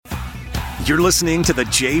You're listening to The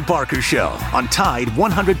Jay Barker Show on Tide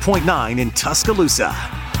 100.9 in Tuscaloosa.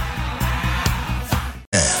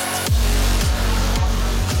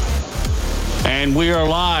 And we are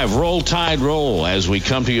live, Roll Tide Roll, as we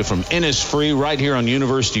come to you from Innisfree right here on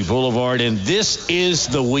University Boulevard. And this is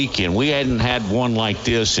the weekend. We hadn't had one like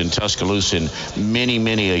this in Tuscaloosa in many,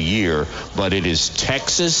 many a year. But it is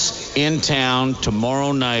Texas in town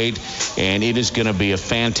tomorrow night, and it is going to be a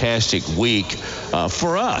fantastic week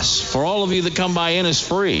for us, for all of you that come by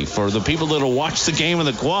Innisfree, for the people that will watch the game in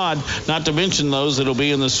the quad, not to mention those that will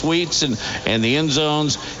be in the suites and the end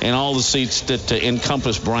zones and all the seats that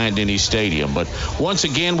encompass Bryant-Denny Stadium. But once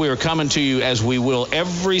again, we are coming to you, as we will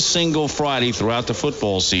every single Friday throughout the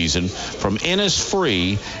football season, from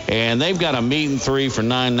Innisfree, and they've got a meet and three for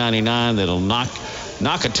 $9.99 that'll knock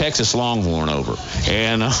a Texas Longhorn over.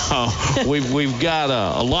 And we've got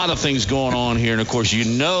a lot of things going on here. And, of course,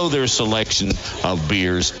 you know their selection of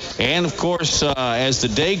beers. And, of course, as the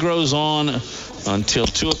day grows on until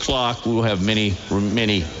 2 o'clock, we will have many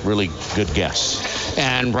really good guests.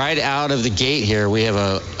 And right out of the gate here, we have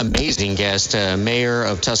an amazing guest, Mayor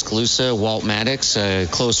of Tuscaloosa, Walt Maddox, a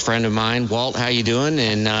close friend of mine. Walt, how you doing?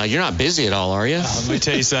 And you're not busy at all, are you? Let me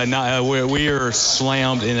tell you something. We are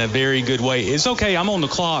slammed in a very good way. It's okay. I'm on the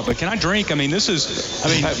clock, but can I drink? I mean,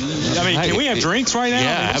 can we have drinks right now?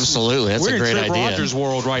 Yeah, absolutely. That's a great idea. We're in Trip Rogers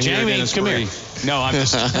world right here. Jamie, come here. No, I'm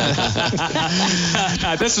just.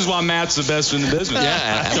 This is why Matt's the best in the business.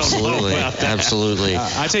 Yeah, absolutely. Absolutely.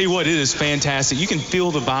 I tell you what, it is fantastic. You can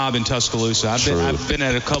feel the vibe in Tuscaloosa. I've been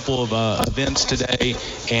at a couple of events today,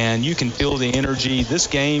 and you can feel the energy. This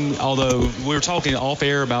game, although we were talking off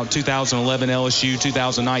air about 2011 LSU,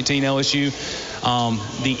 2019 LSU,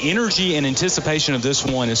 the energy and anticipation of this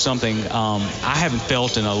one is something I haven't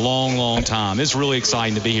felt in a long, long time. It's really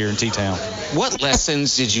exciting to be here in T-Town. What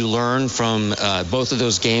lessons did you learn from both of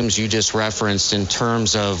those games you just referenced in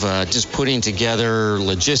terms of just putting together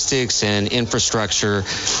logistics and infrastructure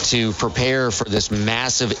to prepare for this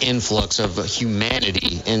massive influx of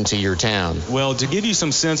humanity into your town? Well, to give you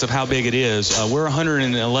some sense of how big it is, we're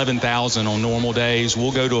 111,000 on normal days.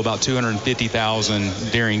 We'll go to about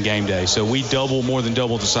 250,000 during game day. So we more than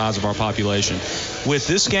double the size of our population. With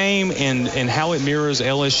this game and how it mirrors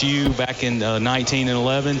LSU back in 19 and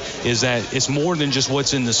 11 is that it's more than just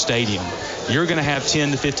what's in the stadium. You're going to have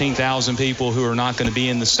 10 to 15,000 people who are not going to be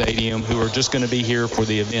in the stadium, who are just going to be here for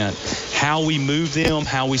the event. How we move them,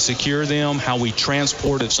 how we secure them, how we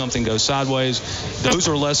transport if something goes sideways, those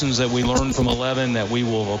are lessons that we learned from 11 that we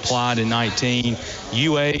will apply to 19.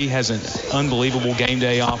 UA has an unbelievable game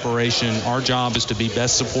day operation. Our job is to be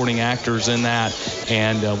best supporting actors in that,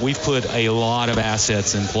 and we've put a lot of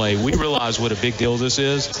assets in play. We realize what a big deal this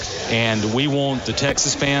is, and we want the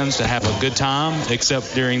Texas fans to have a good time,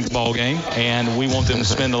 except during the ball game, and we want them to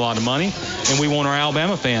spend a lot of money, and we want our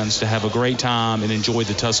Alabama fans to have a great time and enjoy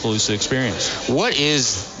the Tuscaloosa experience. What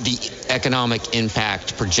is the economic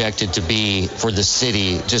impact projected to be for the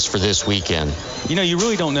city just for this weekend? You know, you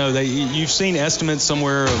really don't know. You've seen estimates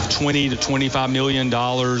somewhere of $20 to $25 million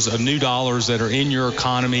of new dollars that are in your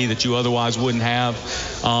economy that you otherwise wouldn't have.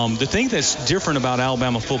 The thing that's different about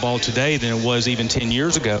Alabama football today than it was even 10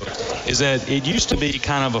 years ago is that it used to be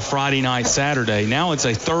kind of a Friday night, Saturday. Now it's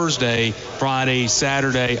a Thursday, Friday,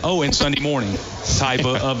 Saturday, and Sunday morning type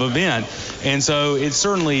of event. And so it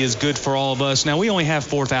certainly is good for all of us. Now, we only have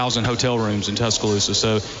 4,000 hotel rooms in Tuscaloosa,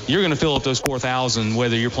 so you're going to fill up those 4,000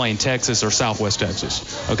 whether you're playing Texas or Southwest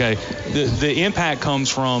Texas, okay? The impact comes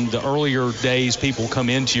from the earlier days people come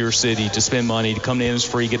into your city to spend money, to come to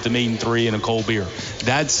Innisfree, get the meet and three and a cold beer.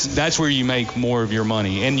 That's where you make more of your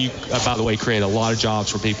money. And you, by the way, create a lot of jobs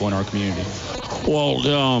for people in our community. Well,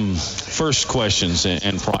 first questions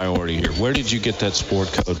and priority here. Where did you get that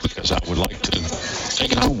sport coat? Because I would like to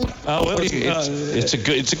take it home.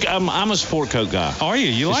 I'm a sport coat guy. Are you?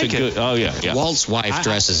 You like it? Oh yeah. Walt's wife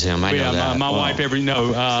dresses him. I know that. My wife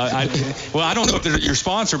I don't know if they're your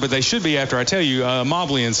sponsor, but they should be after I tell you.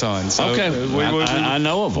 Mobley and Sons. So okay. I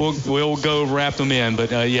know of them. We'll go wrap them in. But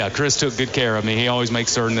Chris took good care of me. He always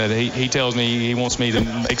makes certain that he tells me he wants me to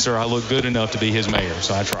make sure I look good enough to be his mayor.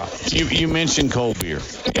 So I try. You mentioned cold beer.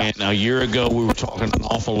 And a year ago, we were talking an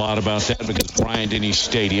awful lot about that because Bryant-Denny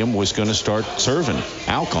Stadium was going to start serving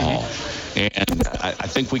alcohol. And I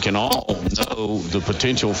think we can all know the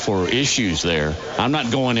potential for issues there. I'm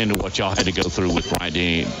not going into what y'all had to go through with Bryant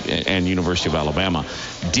and University of Alabama.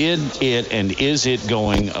 Did it and is it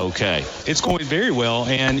going okay? It's going very well.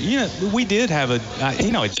 And, we did have a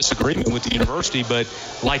disagreement with the university, but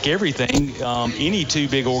like everything, any two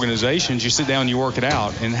big organizations, you sit down and you work it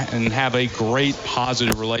out and have a great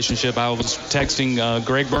positive relationship. I was texting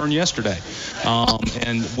Greg Byrne yesterday,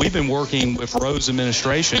 and we've been working with Rose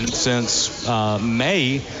administration since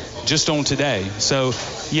May, just on today. So,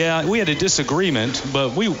 yeah, we had a disagreement,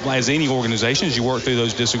 but we, as any organizations, you work through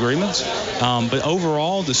those disagreements. But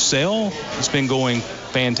overall, the sale has been going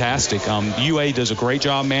fantastic. UA does a great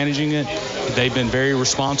job managing it. They've been very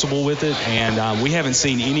responsible with it, and we haven't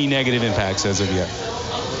seen any negative impacts as of yet.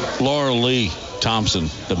 Laura Lee Thompson,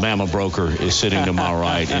 the Bama broker, is sitting to my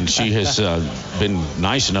right, and she has been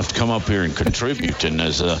nice enough to come up here and contribute. And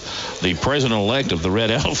as the president-elect of the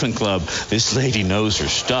Red Elephant Club, this lady knows her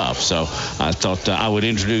stuff. So I thought I would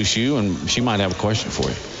introduce you, and she might have a question for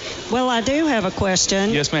you. Well, I do have a question.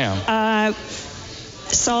 Yes, ma'am.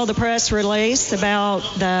 Saw the press release about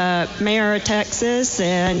the mayor of Texas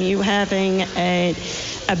and you having a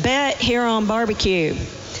bet here on barbecue.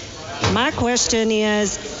 My question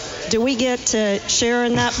is, do we get to share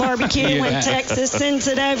in that barbecue when Texas sends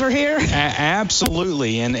it over here?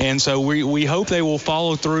 Absolutely. And so we hope they will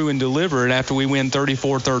follow through and deliver it after we win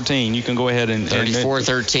 34-13. You can go ahead and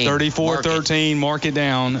 34-13. 34-13, mark it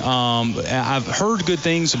down. I've heard good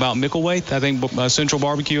things about Micklethwait, I think Central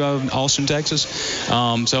Barbecue out of Austin, Texas.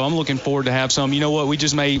 So I'm looking forward to have some. You know what? We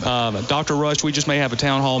just may, Dr. Rush, we just may have a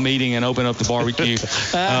town hall meeting and open up the barbecue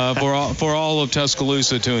for all of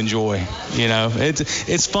Tuscaloosa to enjoy.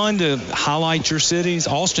 It's fun to highlight your cities.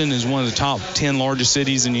 Austin is one of the top 10 largest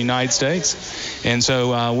cities in the United States, and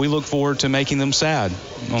so we look forward to making them sad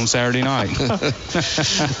on Saturday night.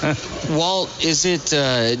 Walt, is it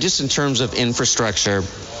just in terms of infrastructure,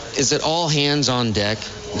 is it all hands on deck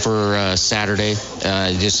for Saturday,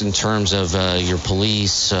 just in terms of your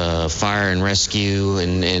police, fire and rescue,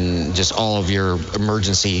 and just all of your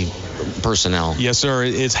emergency personnel? Yes, sir.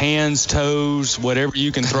 It's hands, toes, whatever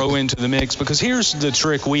you can throw into the mix, because here's the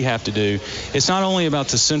trick we have to do. It's not only about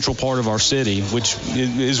the central part of our city, which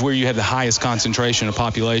is where you have the highest concentration of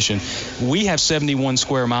population. We have 71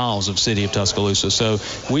 square miles of city of Tuscaloosa, so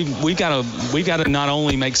we've got to not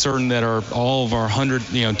only make certain that all of our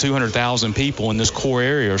 200,000 people in this core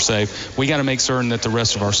area are safe. We got to make certain that the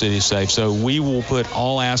rest of our city is safe. So we will put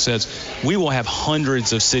all assets. We will have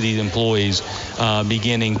hundreds of city employees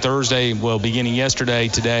beginning yesterday,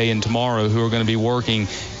 today, and tomorrow, who are going to be working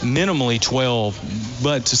minimally 12,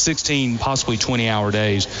 but to 16, possibly 20-hour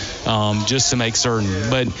days, just to make certain.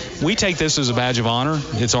 But we take this as a badge of honor.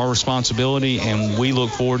 It's our responsibility, and we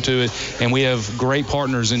look forward to it. And we have great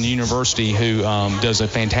partners in the university who does a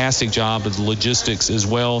fantastic job of the logistics as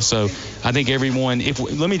well. So I think everyone,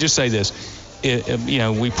 let me just say this.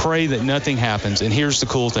 We pray that nothing happens. And here's the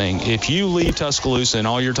cool thing. If you leave Tuscaloosa and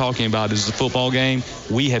all you're talking about is the football game,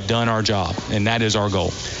 we have done our job, and that is our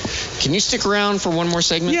goal. Can you stick around for one more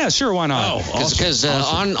segment? Yeah, sure. Why not? Because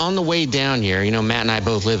awesome. On the way down here, Matt and I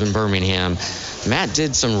both live in Birmingham. Matt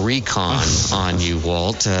did some recon on you,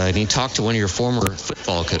 Walt, and he talked to one of your former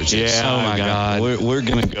football coaches. Yeah, oh my God. We're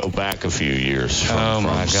going to go back a few years from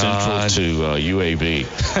Central to UAB.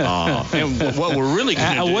 And what we're really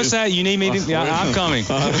going to do... What's that? You need me to... I'm coming.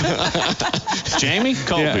 Jamie?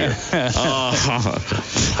 Cold beer.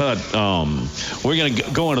 We're going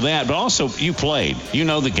to go into that, but also you played. You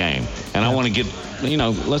know the game, and I want to get...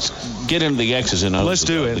 let's get into the X's and O's. Let's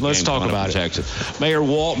do it. Let's talk about it. Texas. Mayor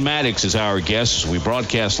Walt Maddox is our guest. We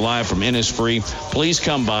broadcast live from Innisfree. Please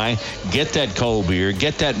come by, get that cold beer,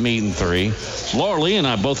 get that meat and three. Laura Lee and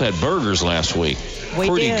I both had burgers last week.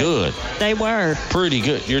 Pretty good. They were. Pretty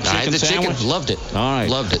good. Your chicken sandwich? Chicken, loved it. All right.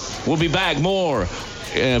 Loved it. We'll be back more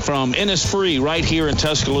from Innisfree right here in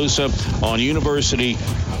Tuscaloosa on University.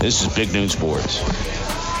 This is Big Noon Sports.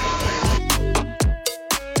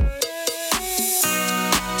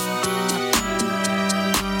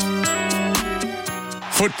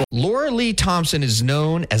 Football. Laura Lee Thompson is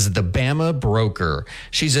known as the Bama Broker.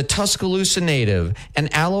 She's a Tuscaloosa native, an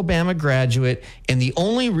Alabama graduate, and the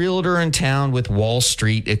only realtor in town with Wall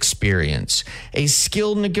Street experience. A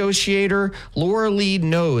skilled negotiator, Laura Lee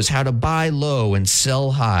knows how to buy low and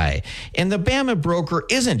sell high. And the Bama Broker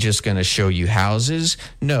isn't just going to show you houses.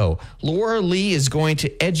 No, Laura Lee is going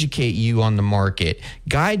to educate you on the market,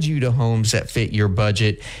 guide you to homes that fit your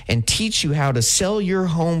budget, and teach you how to sell your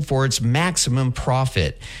home for its maximum profit.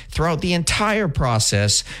 it. Throughout the entire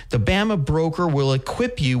process, the Bama Broker will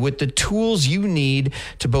equip you with the tools you need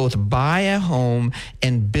to both buy a home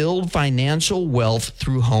and build financial wealth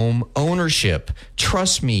through home ownership.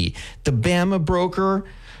 Trust me, the Bama Broker,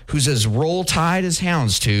 who's as roll tide as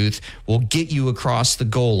houndstooth, will get you across the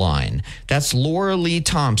goal line. That's Laura Lee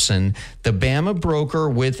Thompson, the Bama Broker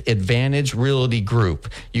with Advantage Realty Group.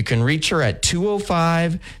 You can reach her at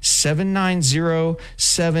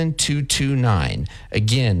 205-790-7229.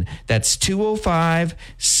 Again, that's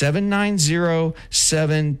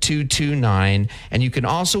 205-790-7229. And you can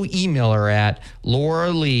also email her at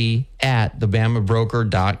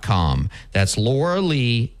lauralee@thebamabroker.com. That's Laura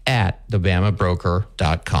Lee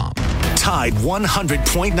 @thebamabroker.com. Tide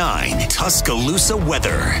 100.9 Tuscaloosa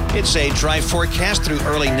weather. It's a dry forecast through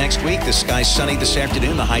early next week. The sky's sunny this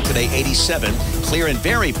afternoon. The high today 87. Clear and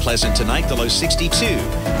very pleasant tonight. The low 62.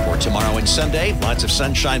 For tomorrow and Sunday, lots of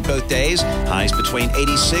sunshine both days. Highs between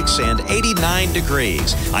 86 and 89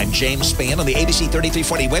 degrees. I'm James Spann on the ABC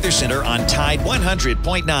 3340 Weather Center on Tide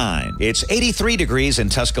 100.9. It's 83 degrees in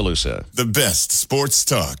Tuscaloosa. The best sports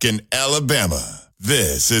talk in Alabama.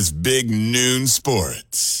 This is Big Noon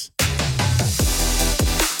Sports.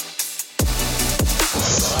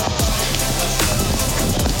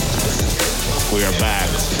 We are back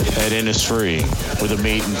at Innisfree with a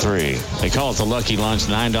meat and three. They call it the Lucky Lunch,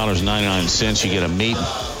 $9.99. You get a meat.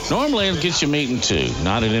 Normally it gets you meat and two.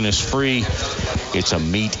 Not at Innisfree. It's a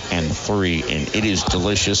meat and three, and it is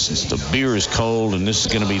delicious. Since the beer is cold, and this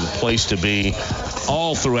is going to be the place to be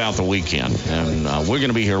all throughout the weekend. And we're going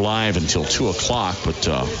to be here live until 2 o'clock, but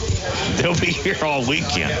they'll be here all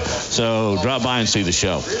weekend. So drop by and see the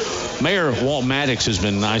show. Mayor Walt Maddox has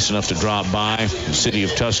been nice enough to drop by the city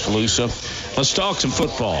of Tuscaloosa. Let's talk some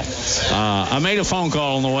football. I made a phone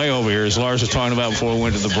call on the way over here, as Lars was talking about before we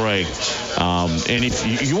went to the break. And if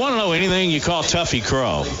you want to know anything, you call Tuffy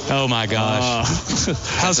Crow. Oh, my gosh.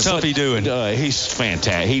 How's Tuffy doing? He's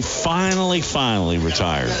fantastic. He finally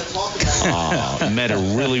retired. Met a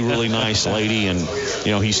really, really nice lady, and,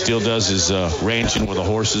 you know, he still does his ranching with the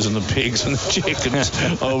horses and the pigs and the chickens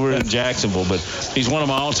over in Jacksonville. But he's one of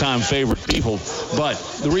my all-time favorite people. But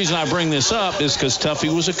the reason I bring this up is because Tuffy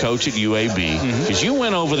was a coach at UAB. Because you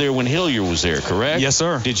went over there when Hillier was there, correct? Yes,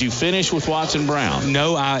 sir. Did you finish with Watson Brown?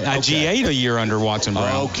 No, I GA'd a year under Watson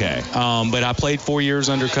Brown. Okay. But I played 4 years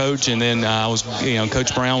under Coach, and then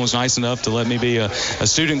Coach Brown was nice enough to let me be a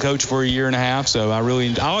student coach for a year and a half. So I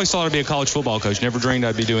always thought I'd be a college football coach. Never dreamed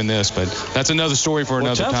I'd be doing this, but that's another story for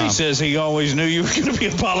another time. Tuffy says he always knew you were going to be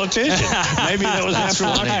a politician. Maybe that was after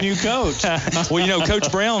watching you coach. Well,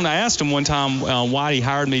 Coach Brown, I asked him one time why he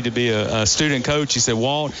hired me to be a student coach. He said,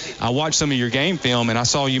 Walt, I watched some of your game film, and I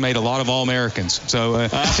saw you made a lot of All-Americans. So, well,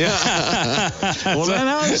 then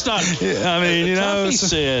it's not. I mean, Tuffy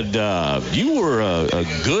said you were a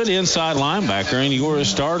good inside linebacker, and you were a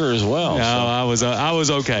starter as well. No, so. I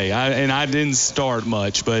was okay. I didn't start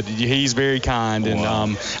much, but he's very kind. And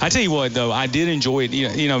I tell you what, though, I did enjoy it.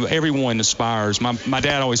 Everyone aspires. My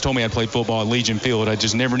dad always told me I'd play football at Legion Field. I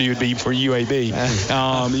just never knew it'd be for UAB.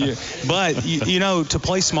 But to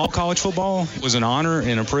play small college football was an honor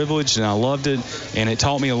and a privilege, and I loved it. And it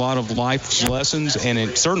taught me a lot of life lessons, and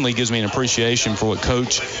it certainly gives me an appreciation for what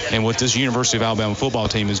Coach and what this University of Alabama football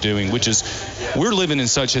team is doing, which is we're living in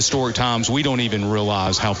such historic times we don't even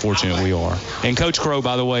realize how fortunate we are. And Coach Crow,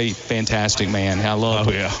 by the way, fantastic man. I love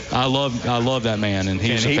that man, and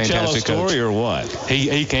he's a fantastic coach. Can he tell a story or what?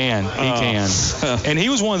 He can. And he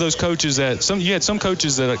was one of those coaches that you had some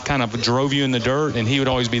coaches that kind of drove you in the dirt, and he would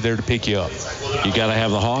always be there to pick you up. You got to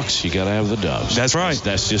have the Hawks, you got to have the Doves. That's right.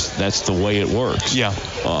 That's the way it works. Yeah.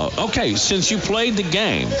 Okay, since you played the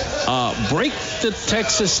game, break the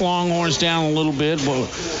Texas Longhorns down a little bit.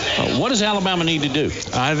 What does Alabama need to do?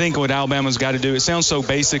 I think what Alabama's got to do, it sounds so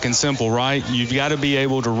basic and simple, right? You've got to be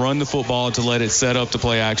able to run the football to let it set up to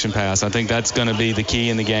play action pass. I think that's going to be the key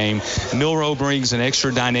in the game. Milroe brings an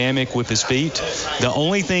extra dynamic with his feet. The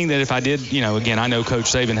only thing that if I did, again, I know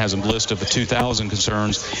Coach Saban has a list of the 2,000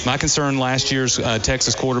 concerns. My concern last year's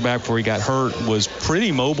Texas quarterback before he got hurt was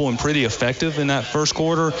pretty mobile and pretty effective in that first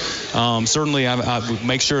quarter. Certainly, I would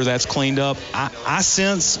make sure that's cleaned up. I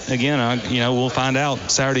sense, again, we'll find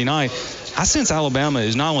out Saturday night, I sense Alabama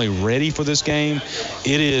is not only ready for this game,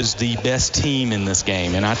 it is the best team in this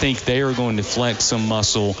game. And I think they are going to flex some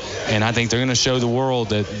muscle, and I think they're going to show the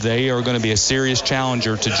world that they are going to be a serious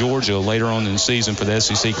challenger to Georgia later on in the season for the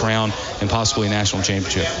SEC crown and possibly a national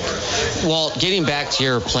championship. Well, getting back to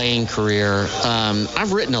your playing career,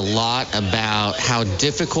 I've written a lot about how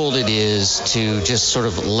difficult it is to just sort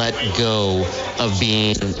of let go of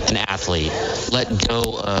being an athlete, let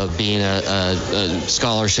go of being a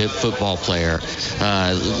scholarship football player,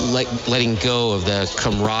 letting go of the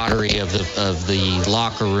camaraderie of the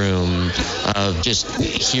locker room, of just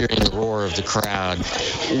hearing the roar of the crowd.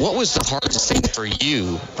 What was the hardest thing for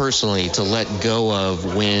you personally to let go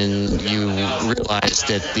of when you realized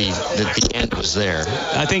that the end was there?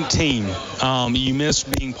 I think team. You miss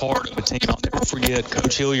being part of a team. I'll never forget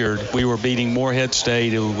Coach Hilliard. We were beating Morehead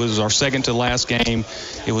State. It was our second to last game.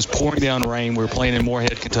 It was pouring down rain. We were playing in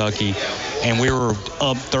Morehead, Kentucky, and we were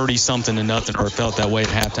up 30-something to nothing, or it felt that way at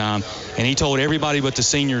halftime. And he told everybody but the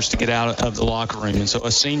seniors to get out of the locker room. And so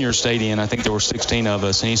a senior stayed in. I think there were 16 of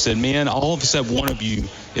us. And he said, "Men, all of us except one of you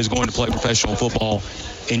is going to play professional football,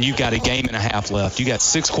 and you've got a game and a half left. You got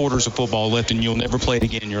 6 quarters of football left, and you'll never play it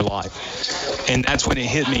again in your life." And that's when it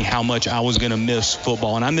hit me how much I was going to miss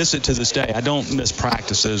football. And I miss it to this day. I don't miss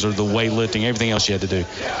practices or the weightlifting, everything else you had to do.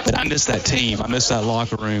 But I miss that team. I miss that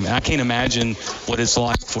locker room. And I can't imagine what it's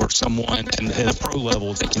like for someone at a pro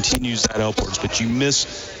level that continues that upwards. But you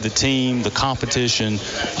miss the team, the competition.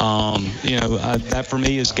 That for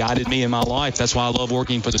me has guided me in my life. That's why I love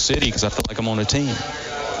working for the city, because I feel like I'm on a team.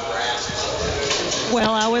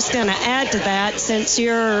 Well, I was going to add to that, since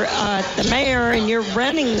you're the mayor and you're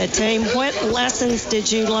running the team, what lessons did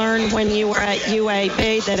you learn when you were at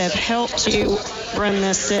UAB that have helped you run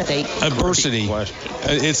this city? Adversity.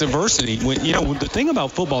 It's adversity. The thing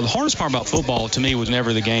about football, the hardest part about football to me was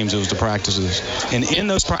never the games, it was the practices. And in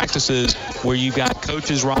those practices where you've got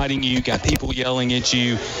coaches riding you, got people yelling at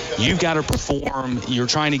you, you've got to perform. You're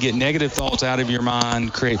trying to get negative thoughts out of your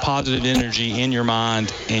mind, create positive energy in your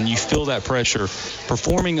mind, and you feel that pressure.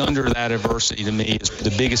 Performing under that adversity to me is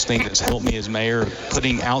the biggest thing that's helped me as mayor,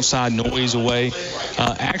 putting outside noise away.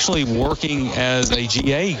 Actually working as a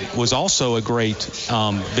GA was also a great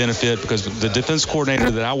benefit, because the defense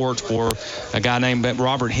coordinator that I worked for, a guy named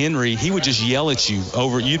Robert Henry, he would just yell at you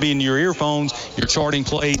over, you'd be in your earphones, you're charting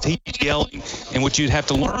plays, he'd be yelling, and what you'd have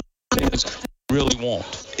to learn is really want.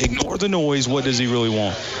 Ignore the noise. What does he really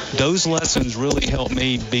want? Those lessons really helped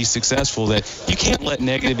me be successful, that you can't let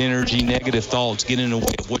negative energy, negative thoughts get in the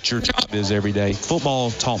way of what your job is every day. Football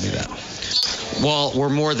taught me that. Well, we're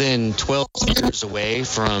more than 12 years away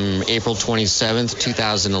from April 27th,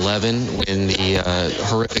 2011, when the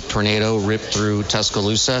horrific tornado ripped through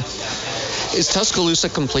Tuscaloosa. Is Tuscaloosa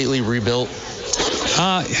completely rebuilt?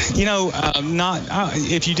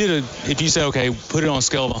 If you say, okay, put it on a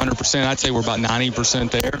scale of 100%, I'd say we're about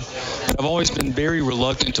 90% there. But I've always been very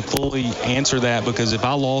reluctant to fully answer that, because if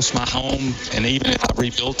I lost my home, and even if I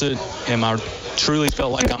rebuilt it, and I truly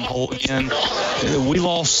felt like I'm whole again, we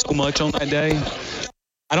lost so much on that day.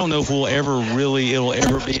 I don't know if it'll ever be in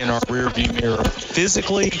our rearview mirror.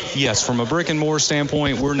 Physically, yes. From a brick and mortar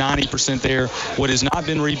standpoint, we're 90% there. What has not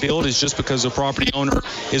been rebuilt is just because the property owner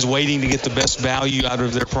is waiting to get the best value out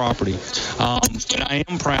of their property. But I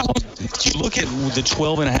am proud. You look at the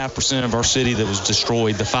 12.5% of our city that was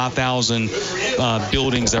destroyed, the 5,000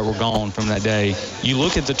 buildings that were gone from that day. You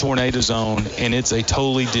look at the tornado zone, and it's a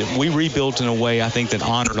totally we rebuilt in a way, I think, that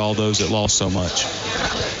honored all those that lost so much.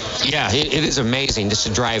 Yeah, it is amazing just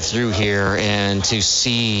to drive through here and to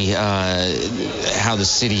see how the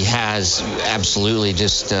city has absolutely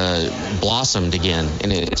just blossomed again,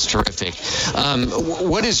 and it's terrific.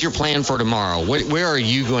 What is your plan for tomorrow? Where are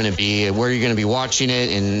you going to be? Where are you going to be watching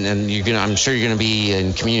it? And I'm sure you're going to be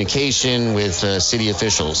in communication with city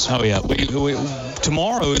officials. Oh yeah,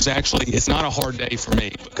 tomorrow is actually, it's not a hard day for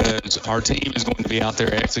me, because our team is going to be out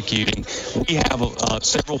there executing. We have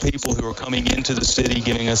several people who are coming into the city,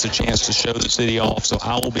 giving us a chance to show the city off. So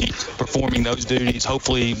I will be performing those duties,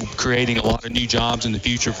 hopefully creating a lot of new jobs in the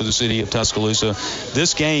future for the city of Tuscaloosa.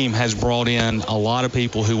 This game has brought in a lot of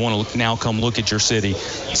people who want to now come look at your city.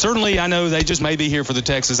 Certainly, I know they just may be here for the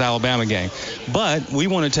Texas-Alabama game, but we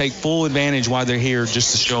want to take full advantage while they're here,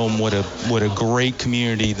 just to show them what a great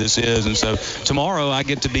community this is. And so tomorrow I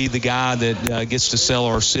get to be the guy that gets to sell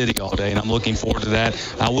our city all day, and I'm looking forward to that.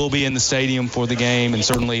 I will be in the stadium for the game, and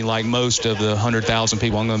certainly, like most of the 100,000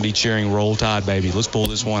 people, I'm going to be cheering Roll Tide, baby. Let's pull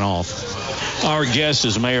this one off. Our guest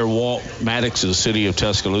is Mayor Walt Maddox of the city of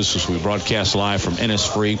Tuscaloosa. We broadcast live from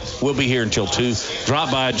Innisfree. We'll be here until 2. Drop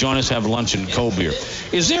by, join us, have lunch and cold beer.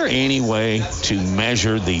 Is there any way to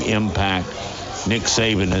measure the impact Nick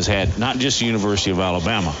Saban has had, not just the University of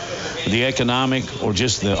Alabama, the economic or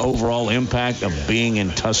just the overall impact of being in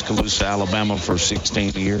Tuscaloosa, Alabama for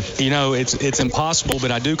 16 years? It's impossible, but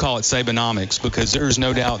I do call it Sabanomics, because there is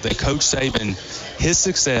no doubt that Coach Saban, his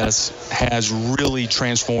success has really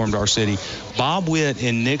transformed our city. Bob Witt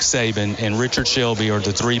and Nick Saban and Richard Shelby are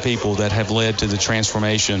the 3 people that have led to the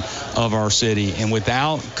transformation of our city. And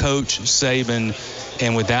without Coach Saban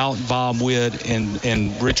And without Bob Witt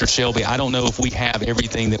and Richard Shelby, I don't know if we have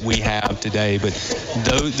everything that we have today. But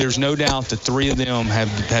there's no doubt the three of them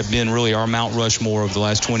have been really our Mount Rushmore over the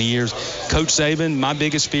last 20 years. Coach Saban, my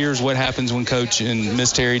biggest fear is what happens when Coach and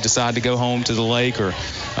Miss Terry decide to go home to the lake or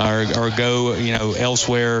go,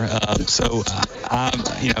 elsewhere. So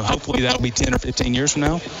hopefully that'll be 10 or 15 years from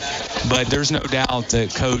now. But there's no doubt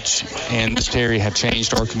that Coach and Miss Terry have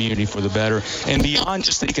changed our community for the better. And beyond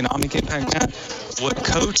just the economic impact, Matt, what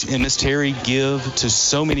Coach and Miss Terry give to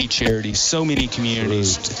so many charities, so many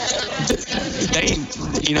communities,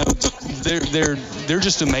 they're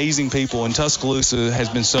just amazing people. And Tuscaloosa has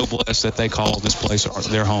been so blessed that they call this place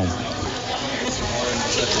their home.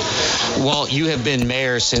 Well, you have been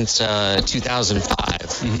mayor since 2005.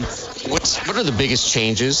 Mm-hmm. What are the biggest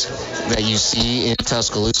changes that you see in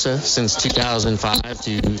Tuscaloosa since 2005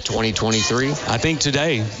 to 2023? I think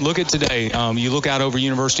today, look at today. You look out over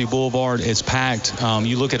University Boulevard, it's packed.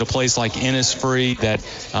 You look at a place like Innisfree that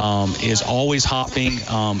is always hopping,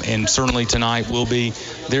 and certainly tonight will be.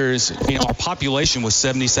 There's, our population was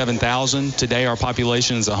 77,000. Today, our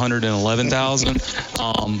population is 111,000.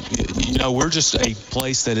 We're just a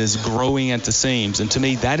place that is growing at the seams. And to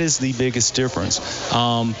me, that is the biggest difference.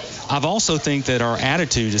 I've also think that our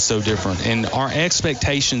attitude is so different and our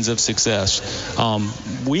expectations of success.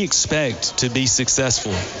 We expect to be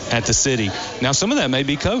successful at the city. Now, some of that may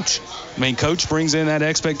be Coach. Coach brings in that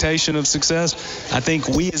expectation of success. I think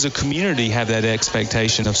we as a community have that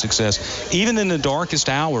expectation of success. Even in the darkest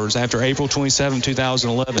hours after April 27,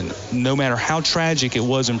 2011, no matter how tragic it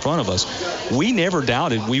was in front of us, we never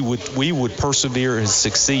doubted we would persevere and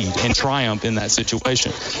succeed and triumph in that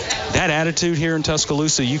situation. That attitude here in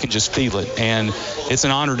Tuscaloosa, you can just feel it. And it's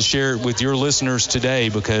an honor to share it with your listeners today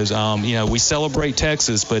because, we celebrate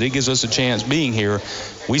Texas, but it gives us a chance being here.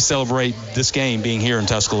 We celebrate this game being here in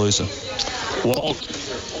Tuscaloosa. Well,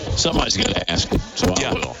 somebody's going to ask, so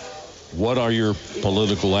I will. What are your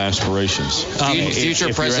political aspirations?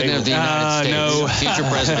 Future president of the United States. No. Future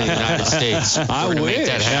president of the United States. I wish. Make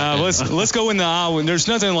that happen. Let's go in the Iowa. There's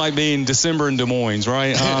nothing like being December in Des Moines,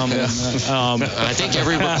 right? I think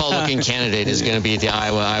every Republican candidate is going to be at the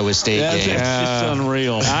Iowa State game. That's just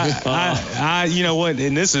unreal. You know what?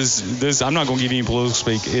 And this. I'm not going to give you any political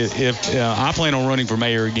speak. If I plan on running for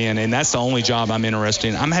mayor again, and that's the only job I'm interested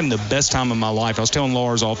in. I'm having the best time of my life. I was telling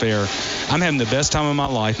Lars off air. I'm having the best time of my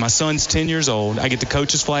life. My son's 10 years old. I get to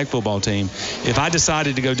coach his flag football team. If I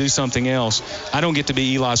decided to go do something else, I don't get to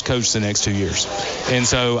be Eli's coach the next 2 years. And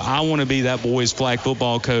so I want to be that boy's flag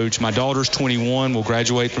football coach. My daughter's 21, will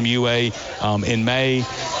graduate from UA in May.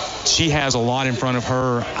 She has a lot in front of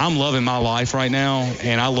her. I'm loving my life right now,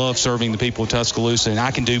 and I love serving the people of Tuscaloosa, and I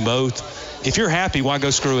can do both. If you're happy, why go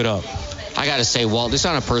screw it up? I got to say, Walt, just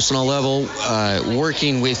on a personal level,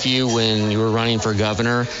 working with you when you were running for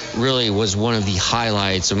governor really was one of the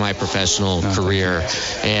highlights of my professional career.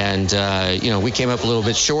 And, we came up a little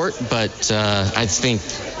bit short, but I think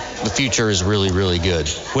the future is really, really good.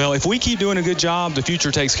 Well, if we keep doing a good job, the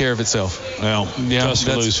future takes care of itself. Well,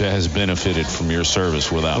 Tuscaloosa has benefited from your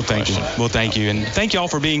service without question. Well, thank you. And thank y'all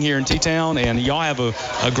for being here in T-Town. And y'all have a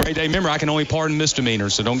great day. Remember, I can only pardon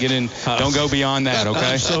misdemeanors, so don't go beyond that,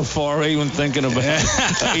 okay? I'm so far even thinking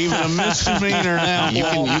about even a misdemeanor now. You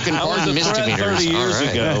can pardon misdemeanors. 30 years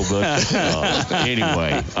ago. But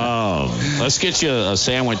anyway, let's get you a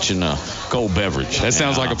sandwich and a cold beverage. That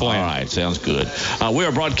sounds like a plan. All right, sounds good. We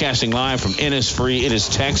are broadcasting live from Innisfree. It is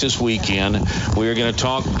Texas weekend. We are going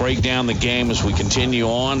to break down the game as we continue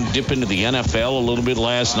on, dip into the NFL a little bit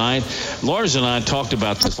last night. Lars and I talked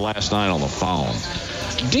about this last night on the phone.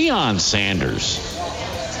 Deion Sanders,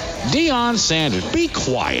 be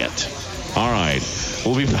quiet. All right,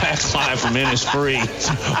 we'll be back live from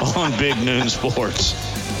Innisfree on Big Noon Sports.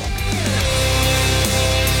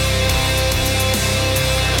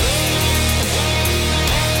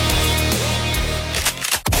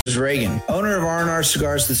 Reagan, owner of R&R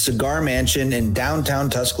Cigars, the Cigar Mansion in downtown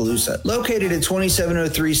Tuscaloosa, located at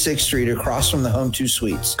 2703 6th Street across from the Home 2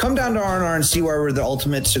 Suites. Come down to R&R and see why we're the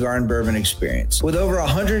ultimate cigar and bourbon experience. With over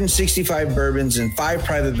 165 bourbons and 5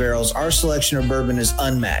 private barrels, our selection of bourbon is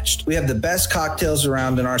unmatched. We have the best cocktails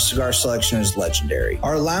around and our cigar selection is legendary.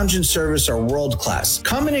 Our lounge and service are world class.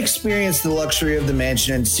 Come and experience the luxury of the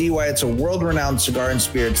mansion and see why it's a world-renowned cigar and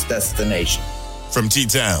spirits destination. From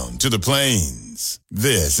T-Town to the Plains,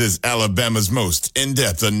 this is Alabama's most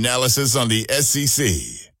in-depth analysis on the SEC.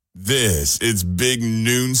 This is Big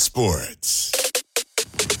Noon Sports.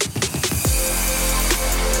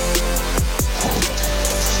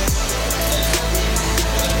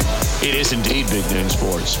 It is indeed Big Noon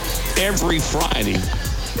Sports. Every Friday,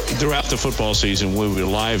 throughout the football season, we'll be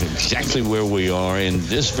live exactly where we are in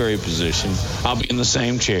this very position. I'll be in the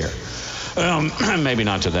same chair. Maybe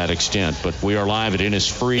not to that extent, but we are live at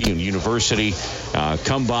Innisfree University.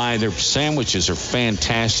 Come by. Their sandwiches are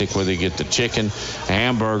fantastic, whether you get the chicken,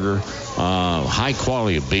 hamburger, high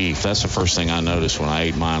quality of beef. That's the first thing I noticed when I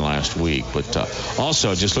ate mine last week. But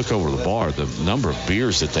also, just look over the bar, the number of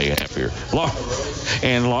beers that they have here.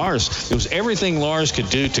 And Lars, it was everything Lars could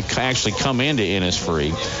do to actually come into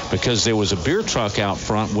Innisfree, because there was a beer truck out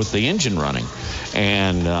front with the engine running.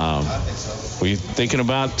 And were you thinking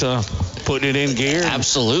about putting it in gear?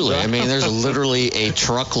 Absolutely. I mean, there's literally a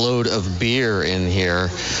truckload of beer in here.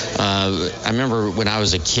 I remember when I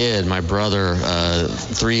was a kid, my brother,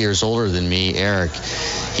 3 years older than me, Eric,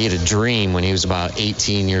 he had a dream when he was about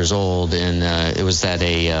 18 years old, and it was that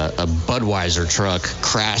a Budweiser truck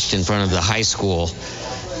crashed in front of the high school,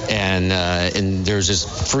 and there was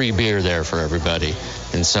just free beer there for everybody.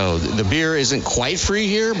 And so the beer isn't quite free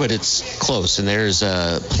here, but it's close, and there's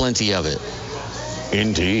plenty of it.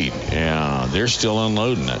 Indeed. Yeah, they're still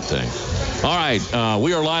unloading that thing. All right,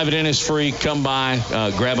 we are live at Innisfree. Come by,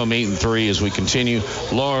 grab a meat and three as we continue.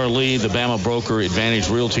 Laura Lee, the Bama Broker Advantage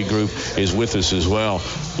Realty Group, is with us as well.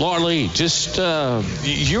 Laura Lee, just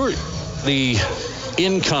you're the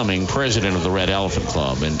incoming president of the Red Elephant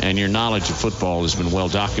Club, and your knowledge of football has been well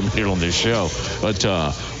documented on this show. But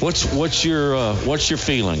what's your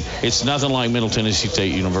feeling? It's nothing like Middle Tennessee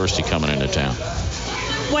State University coming into town.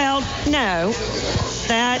 Well, no.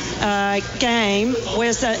 That game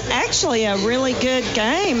was actually a really good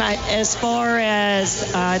game as far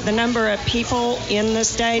as the number of people in the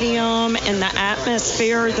stadium and the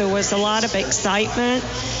atmosphere. There was a lot of excitement,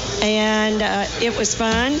 and it was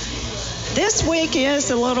fun. This week is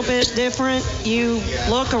a little bit different. You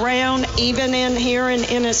look around, even in here in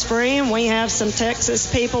Innisfree, and we have some Texas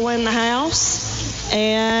people in the house.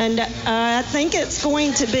 And I think it's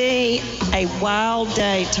going to be a wild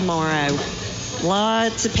day tomorrow.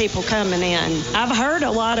 Lots of people coming in. I've heard a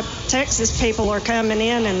lot of Texas people are coming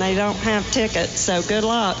in and they don't have tickets, so good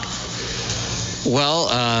luck. Well,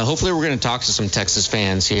 hopefully we're going to talk to some Texas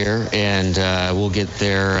fans here, and we'll get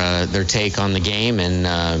their take on the game.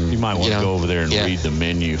 And you might want to go over there and read the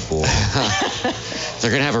menu for them. They're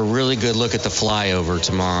going to have a really good look at the flyover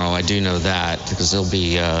tomorrow. I do know that, because they'll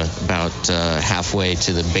be about halfway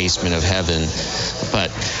to the basement of heaven. But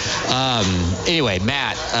anyway,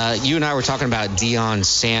 Matt, you and I were talking about Deion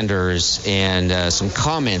Sanders and some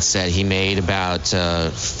comments that he made about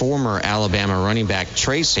former Alabama running back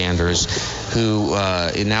Trey Sanders, who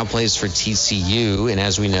now plays for TCU. And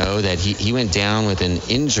as we know, that he went down with an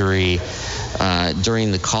injury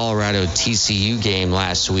during the Colorado TCU game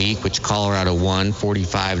last week, which Colorado won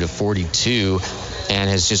 45-42, and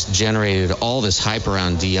has just generated all this hype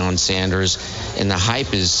around Deion Sanders. And the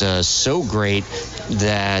hype is so great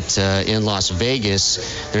that in Las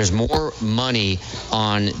Vegas, there's more money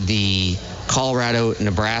on the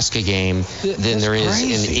Colorado-Nebraska game than there is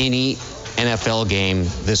in any NFL game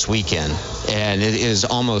this weekend. And it is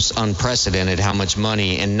almost unprecedented how much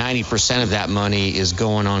money, and 90% of that money is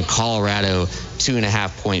going on Colorado,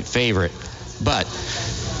 2.5-point favorite. But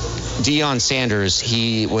Deion Sanders,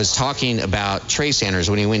 he was talking about Trey Sanders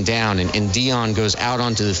when he went down, and Deion goes out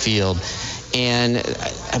onto the field, and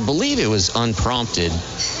I believe it was unprompted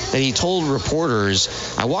that he told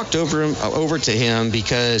reporters, I walked over to him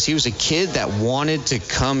because he was a kid that wanted to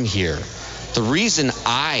come here. The reason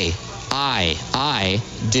I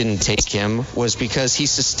didn't take him was because he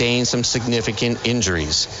sustained some significant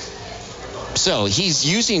injuries. So he's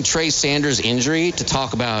using Trey Sanders' injury to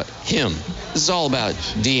talk about him. This is all about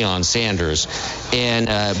Deion Sanders. And,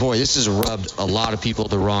 boy, this has rubbed a lot of people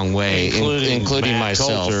the wrong way, including Matt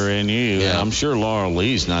myself. Coulter and you. Yeah. I'm sure Laura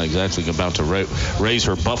Lee's not exactly about to raise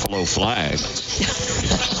her Buffalo flag.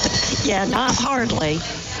 Yeah, not hardly.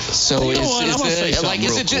 So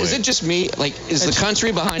is it just me? Like, is the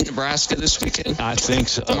country behind Nebraska this weekend? I think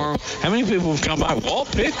so. Tomorrow? How many people have come by?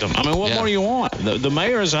 Walt picked them. I mean, what more do you want? The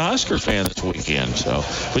mayor is a Husker fan this weekend. So,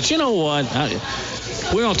 but you know what?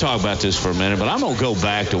 We're going to talk about this for a minute, but I'm going to go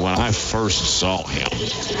back to when I first saw him,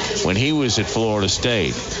 when he was at Florida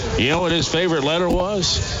State. You know what his favorite letter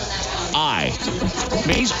was? I. I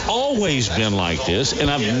mean, he's always been like this, and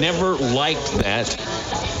I've never liked that.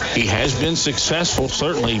 He has been successful,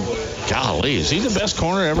 certainly. Golly, is he the best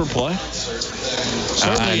corner to ever play?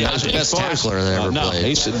 Certainly not the best tackler that ever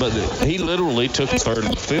played. But he literally took a third of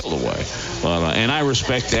the field away. And I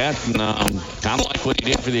respect that. And, kind of like what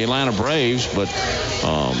he did for the Atlanta Braves. But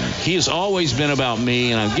he has always been about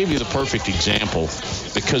me. And I'll give you the perfect example.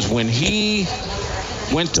 Because when he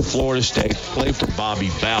went to Florida State, played for Bobby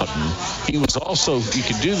Bowden. He was also, you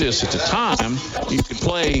could do this at the time, you could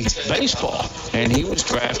play baseball. And he was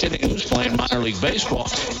drafted, and he was playing minor league baseball,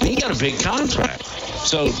 and he got a big contract.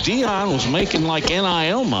 So Deion was making like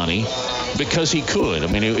NIL money because he could. I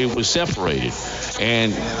mean, it was separated.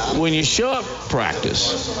 And when you show up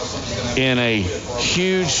practice in a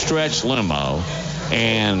huge stretch limo,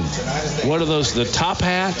 and what are those, the top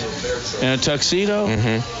hat and a tuxedo?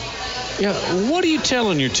 Mm-hmm. Yeah, what are you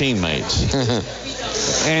telling your teammates?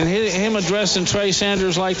 And him addressing Trey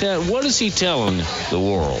Sanders like that, what is he telling the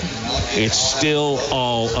world? It's still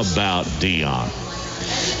all about Deion.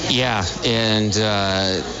 Yeah, and,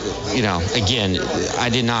 again, I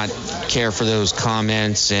did not care for those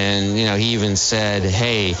comments, and, he even said,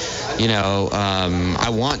 hey, I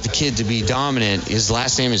want the kid to be dominant. His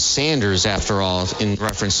last name is Sanders, after all, in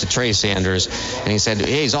reference to Trey Sanders. And he said,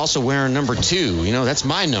 hey, he's also wearing number 2. That's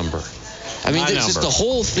my number. I mean, just the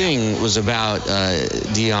whole thing was about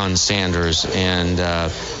Deion Sanders, and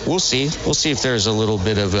we'll see. We'll see if there's a little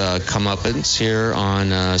bit of a comeuppance here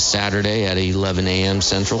on Saturday at 11 a.m.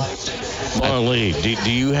 Central. Laura Lee,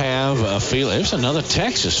 do you have a feeling? There's another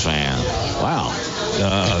Texas fan. Wow.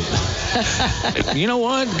 You know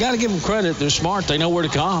what? Got to give them credit. They're smart. They know where to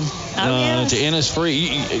come to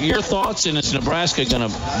Innisfree. Your thoughts? And is Nebraska going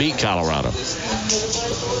to beat Colorado?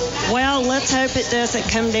 Well, let's hope it doesn't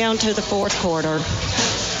come down to the fourth quarter.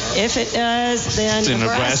 If it does, then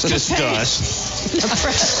Nebraska's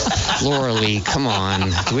dust. Laura Lee, come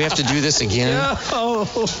on. Do we have to do this again? Oh,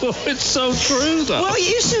 it's so true, though. Well,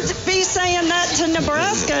 you should be saying that to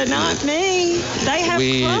Nebraska, not me. They have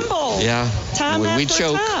crumbled. Yeah. Time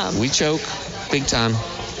after time. We choke big time.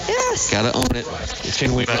 Yes. Got to own it.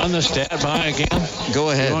 Can we run the stat by again? Go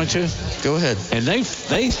ahead. You want to? Go ahead. And they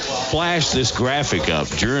flashed this graphic up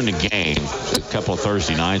during the game a couple of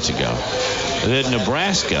Thursday nights ago that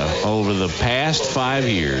Nebraska, over the past 5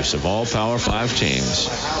 years of all Power 5 teams,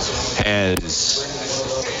 has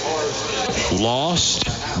lost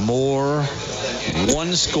more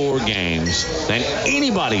one-score games than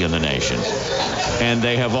anybody in the nation. And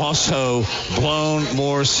they have also blown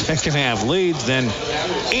more second-half leads than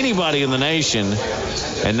anybody in the nation,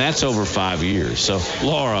 and that's over 5 years. So,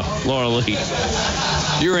 Laura Lee,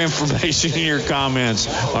 your information and your comments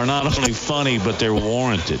are not only funny, but they're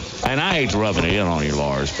warranted. And I hate rubbing it in on you,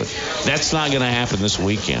 Lars, but that's not going to happen this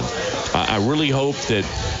weekend. I really hope that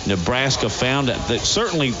Nebraska found out that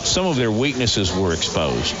certainly some of their weaknesses were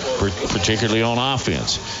exposed, particularly on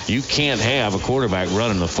offense. You can't have a quarterback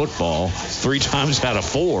running the football 3 times out of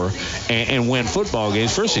 4 and win football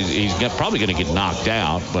games. First, he's probably going to get knocked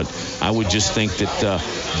out, but I would just think that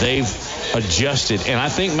they've adjusted. And I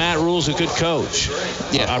think Matt Rule's a good coach.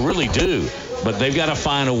 Yeah, I really do. But they've got to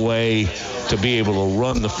find a way to be able to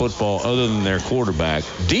run the football other than their quarterback.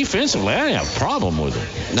 Defensively, I didn't have a problem with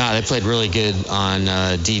them. No, they played really good on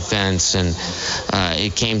defense, and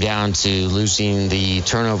it came down to losing the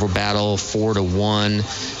turnover battle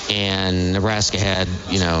 4-1, and Nebraska had,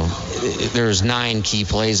 there's 9 key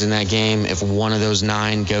plays in that game. If one of those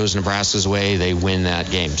 9 goes Nebraska's way, they win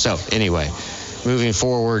that game. So anyway, moving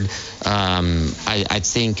forward, I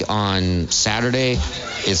think on Saturday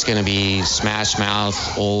it's going to be smash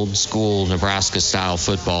mouth, old school Nebraska style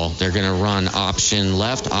football. They're going to run option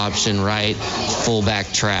left, option right,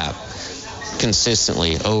 fullback trap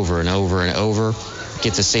consistently over and over and over.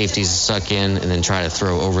 Get the safeties to suck in and then try to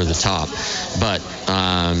throw over the top. But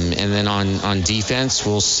and then on defense,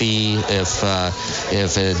 we'll see if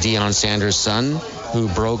Deion Sanders' son, who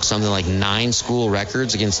broke something like 9 school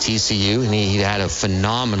records against TCU, and he had a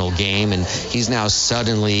phenomenal game, and he's now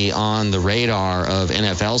suddenly on the radar of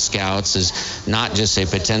NFL scouts as not just a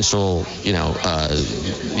potential,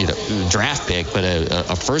 draft pick, but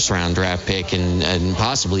a first-round draft pick and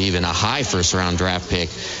possibly even a high first-round draft pick.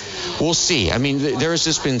 We'll see. I mean, there's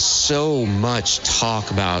just been so much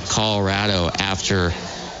talk about Colorado after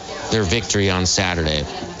their victory on Saturday.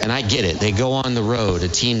 And I get it. They go on the road, a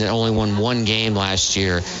team that only won 1 game last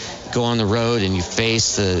year, go on the road and you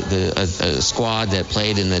face a squad that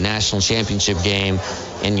played in the national championship game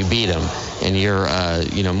and you beat them. And you're,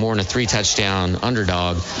 more than a 3-touchdown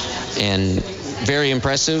underdog. And very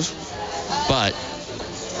impressive. But,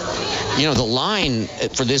 the line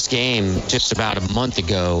for this game just about a month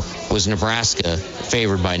ago was Nebraska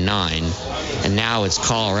favored by 9. And now it's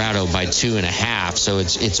Colorado by 2.5. So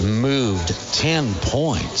it's moved 10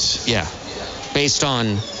 points. Yeah, based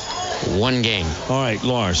on 1 game. All right,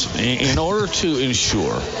 Lars, in order to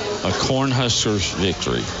ensure a Cornhuskers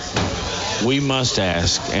victory, we must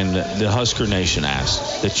ask, and the Husker Nation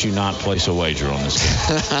asks, that you not place a wager on this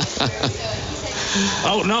game.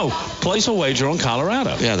 Oh, no. Place a wager on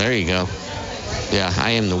Colorado. Yeah, there you go. Yeah,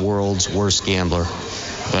 I am the world's worst gambler.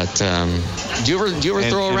 But do you ever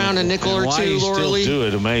throw around a nickel or two, Laura Lee? Why you still do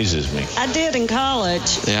it amazes me. I did in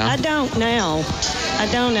college. Yeah. I don't now. I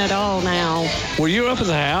don't at all now. Were you up at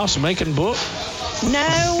the house making book?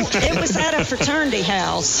 No, it was at a fraternity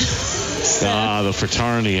house. So, The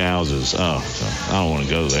fraternity houses. Oh, so I don't want to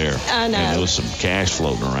go there. I know. And there was some cash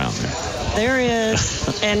floating around there. There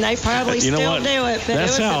is, and they probably You know still what? do it, but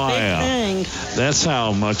That's it was how a big thing. That's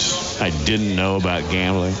how much I didn't know about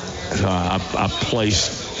gambling. I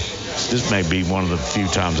placed, this may be one of the few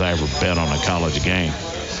times I ever bet on a college game.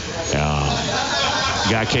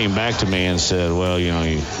 Guy came back to me and said, well, you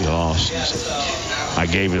lost. I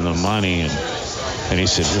gave him the money, and he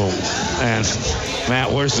said, well, man,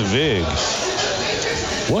 Matt, where's the vig?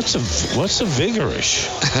 What's a vigorish?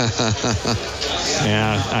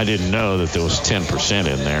 Yeah, I didn't know that there was 10%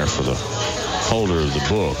 in there for the holder of the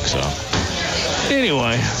book. So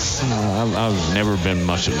anyway, I've never been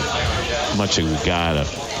much of a guy to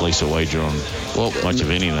place a wager on much of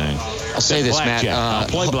anything. I'll say this, Matt. I'll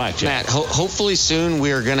play blackjack. Matt, hopefully soon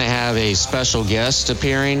we are going to have a special guest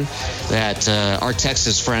appearing that our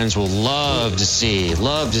Texas friends will love to see.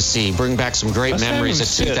 Bring back some great memories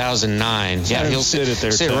of 2009. Yeah, he'll sit at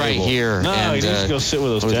their table. Right here. No, and he needs to go sit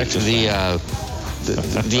with those Texas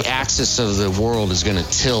the axis of the world is going to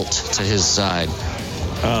tilt to his side.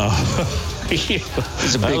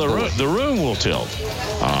 He's a big the room will tilt.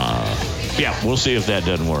 Yeah, we'll see if that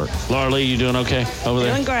doesn't work. Laura Lee, you doing okay over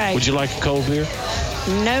there? Doing great. Would you like a cold beer?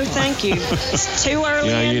 No, thank you. It's too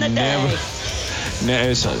early in the day.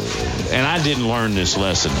 And I didn't learn this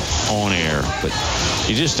lesson on air, but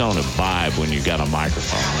you just don't imbibe when you got a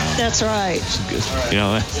microphone. Right? That's right.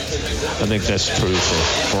 I think that's true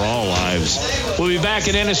for all lives. We'll be back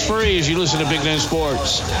at Innisfree as you listen to Big Noon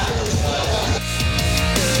Sports.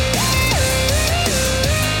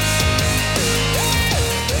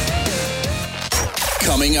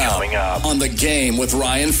 Coming up on The Game with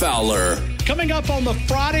Ryan Fowler. Coming up on the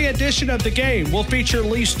Friday edition of The Game, we'll feature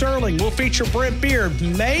Lee Sterling. We'll feature Brent Beard.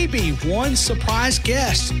 Maybe one surprise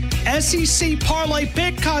guest. SEC Parlay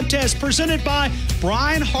Pick Contest presented by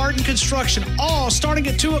Brian Harden Construction. All starting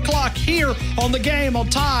at 2 o'clock here on The Game on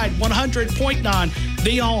Tide 100.9,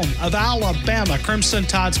 the home of Alabama Crimson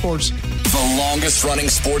Tide Sports. The longest running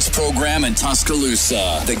sports program in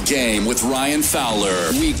Tuscaloosa. The Game with Ryan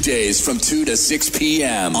Fowler. Weekdays from 2 to 6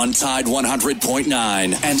 p.m. on Tide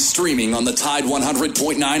 100.9 and streaming on the Tide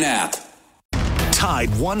 100.9 app. Tide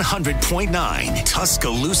 100.9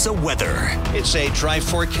 Tuscaloosa weather. It's a dry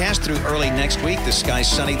forecast through early next week. The sky's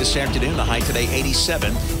sunny this afternoon. The high today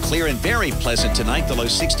 87. Clear and very pleasant tonight. The low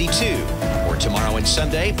 62. For tomorrow and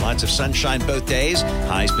Sunday, lots of sunshine both days.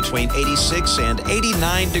 Highs between 86 and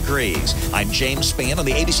 89 degrees. I'm James Spann on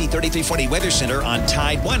the ABC 3340 Weather Center on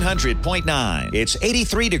Tide 100.9. It's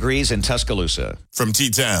 83 degrees in Tuscaloosa. From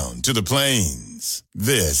T-Town to the Plains,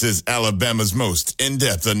 this is Alabama's most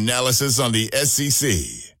in-depth analysis on the SEC.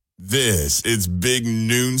 This is Big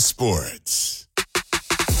Noon Sports.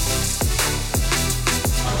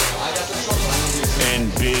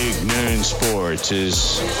 And Big Noon Sports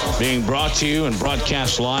is being brought to you and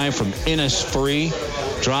broadcast live from Innisfree.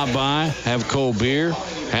 Drop by, have a cold beer,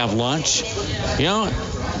 have lunch.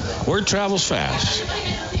 Word travels fast.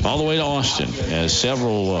 All the way to Austin. As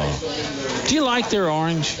several, do you like their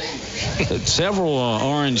orange? Several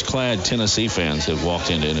orange-clad Tennessee fans have walked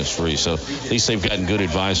into Innisfree, so at least they've gotten good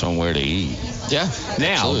advice on where to eat. Yeah.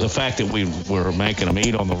 Now, absolutely. the fact that we were making them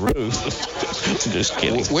eat on the roof, just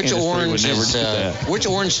kidding. Which orange which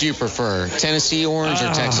orange do you prefer? Tennessee orange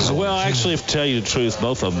or Texas orange? Well, actually, to tell you the truth,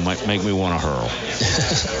 both of them might make me want to hurl.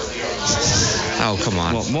 Oh, come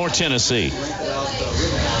on. Well, more Tennessee.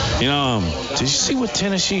 Did you see what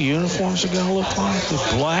Tennessee uniforms are going to look like? The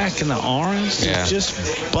black and the orange? Yeah. It's just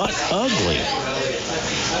butt ugly.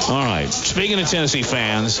 All right. Speaking of Tennessee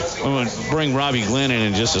fans, I'm going to bring Robbie Glenn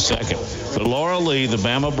in just a second. But Laura Lee, the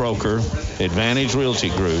Bama broker, Advantage Realty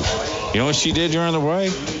Group, you know what she did during the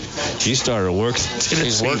break? She started working Tennessee.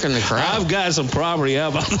 She's working the crowd. I've got some property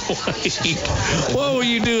out by the way. What were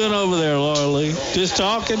you doing over there, Laura Lee? Just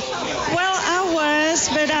talking? Well, I was,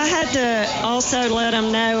 but I had to also let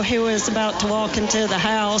them know who was about to walk into the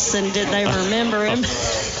house and did they remember him.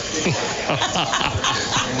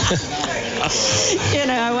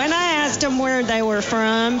 And I asked them where they were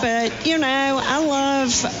from, but, I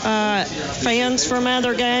love fans from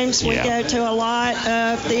other games. We go to a lot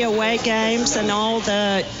of the away games and all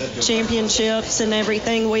the championships and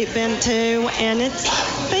everything we've been to, and it's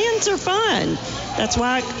fantastic. fans are fun. That's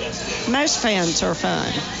why most fans are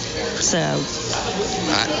fun. So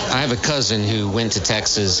I have a cousin who went to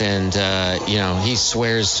Texas, and he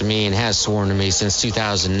swears to me and has sworn to me since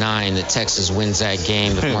 2009 that Texas wins that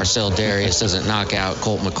game if Marcel Darius doesn't knock out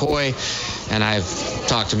Colt McCoy. And I've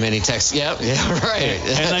talked to many Texas. Yeah, right.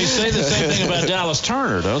 And they say the same thing about Dallas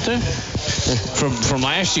Turner, don't they? From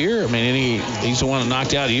last year. I mean, he's the one that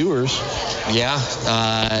knocked out Ewers. Yeah,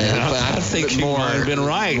 I think you might have been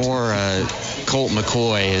right. Colt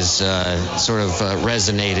McCoy has sort of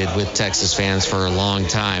resonated with Texas fans for a long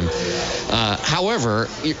time. However,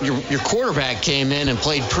 your quarterback came in and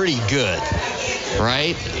played pretty good,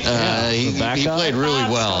 right? He played really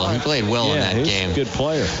well. He played well in that game. A good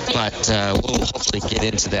player. But we'll hopefully get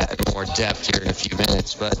into that in more depth here in a few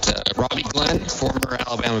minutes. But Robbie Glenn, former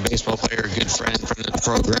Alabama baseball player, good friend from the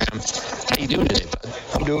program. How you doing today, bud?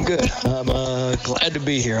 I'm doing good. I'm glad to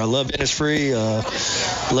be here. I love Innisfree,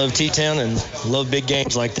 love T-Town, and love big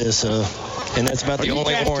games like this. And that's about the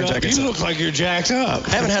only orange I can say. You look like you're jacked up.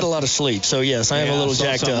 I haven't had a lot of sleep, so yes, I am a little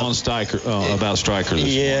jacked up. On about Stryker this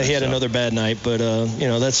morning, he had another bad night, but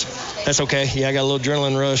that's okay. Yeah, I got a little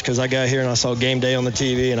adrenaline rush because I got here and I saw game day on the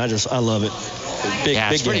TV, and I love it.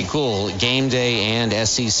 It's pretty cool. Game day and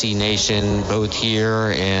SEC Nation both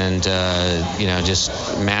here, and just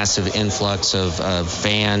massive influx of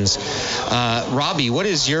fans. Robbie, what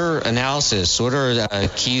is your analysis? What are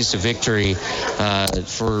the keys to victory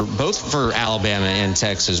for Alabama and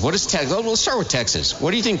Texas? What is Texas? Let's start with Texas. What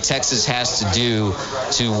do you think Texas has to do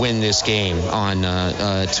to win this game on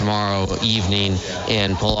tomorrow evening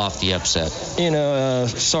and pull off the upset?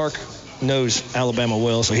 Sark knows Alabama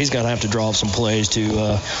well, so he's got to have to draw up some plays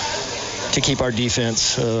to keep our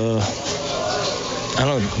defense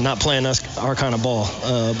not playing our kind of ball.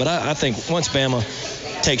 But I think once Bama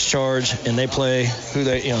takes charge and they play who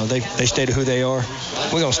they stay to who they are,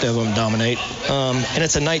 we're going to step up and dominate. And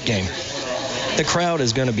it's a night game. The crowd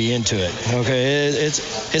is going to be into it. Okay,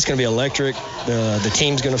 it's going to be electric. The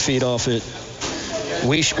team's going to feed off it.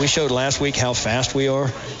 We showed last week how fast we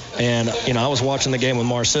are. And, I was watching the game with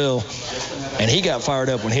Marcel, and he got fired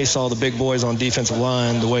up when he saw the big boys on defensive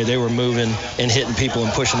line, the way they were moving and hitting people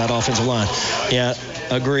and pushing that offensive line. Yeah,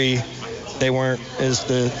 agree, they weren't as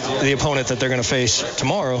the opponent that they're going to face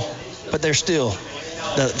tomorrow, but they're still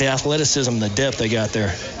the athleticism, the depth they got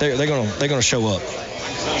there. They're going to show up.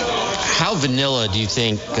 How vanilla do you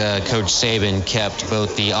think Coach Saban kept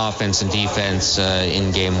both the offense and defense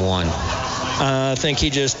in game one? I think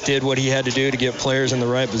he just did what he had to do to get players in the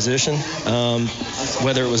right position.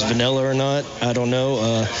 Whether it was vanilla or not, I don't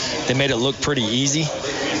know. They made it look pretty easy.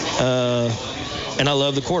 And I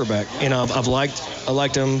love the quarterback. I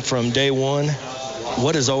liked him from day one.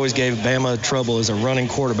 What has always gave Bama trouble is a running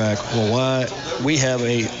quarterback. Well, why? We have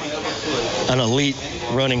an elite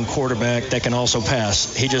running quarterback that can also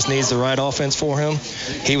pass. He just needs the right offense for him.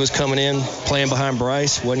 He was coming in, playing behind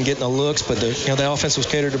Bryce, wasn't getting the looks, but the offense was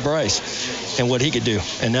catered to Bryce and what he could do.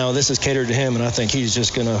 And now this is catered to him, and I think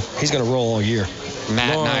he's gonna roll all year.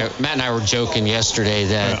 Matt and I were joking yesterday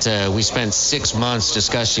that we spent 6 months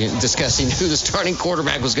discussing who the starting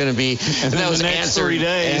quarterback was going to be, and that was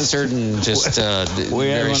answered in just a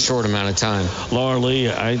very short amount of time. Laura Lee,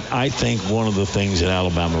 I think one of the things that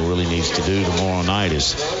Alabama really needs to do tomorrow night is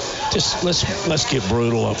just let's get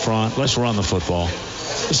brutal up front. Let's run the football.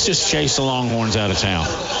 Let's just chase the Longhorns out of town.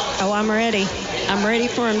 Oh, I'm ready. I'm ready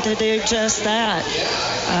for him to do just that.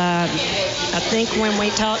 I think when we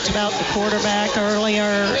talked about the quarterback earlier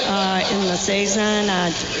in the season, I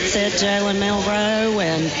said Jalen Milroe,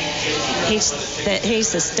 and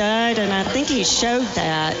he's a stud, and I think he showed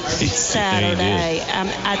that Saturday.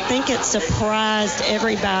 I think it surprised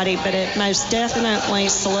everybody, but it most definitely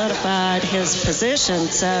solidified his position.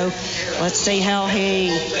 So let's see how he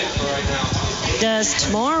does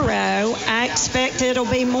tomorrow. I expect it'll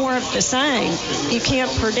be more of the same. You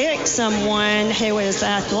can't predict someone who is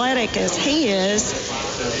athletic as he is.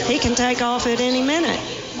 He can take off at any minute.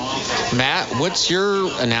 Matt, what's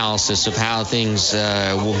your analysis of how things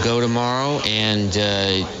will go tomorrow? And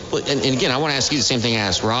again, I want to ask you the same thing I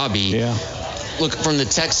asked Robbie. Yeah. Look, from the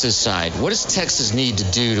Texas side, what does Texas need to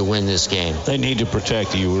do to win this game? They need to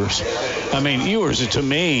protect Ewers. I mean, Ewers, to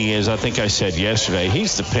me, as I think I said yesterday,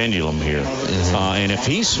 he's the pendulum here. Mm-hmm. And if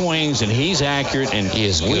he swings and he's accurate, and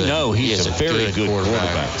we know he's a very good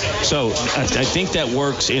quarterback. So I think that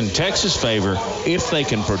works in Texas' favor if they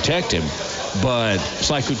can protect him. But it's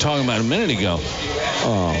like we were talking about a minute ago.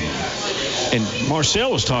 And Marcel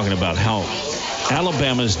was talking about how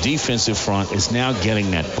Alabama's defensive front is now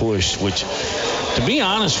getting that push, which, to be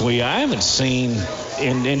honest with you, I haven't seen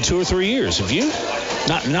in 2 or 3 years. Have you?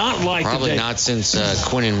 Not like probably not since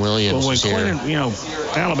Quinnen Williams well, was when here.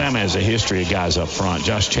 Alabama has a history of guys up front.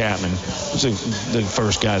 Josh Chapman was the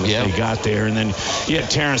first guy that they got there, and then you had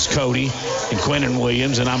Terrence Cody and Quinnen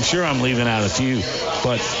Williams, and I'm sure I'm leaving out a few,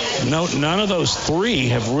 but none of those three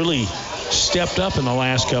have really stepped up in the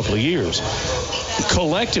last couple of years.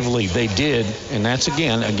 Collectively, they did, and that's,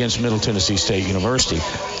 again, against Middle Tennessee State University.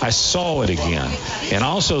 I saw it again, and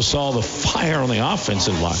also saw the fire on the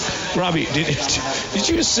offensive line. Robbie, did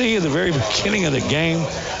you see at the very beginning of the game,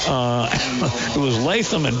 it was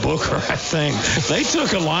Latham and Booker, I think. They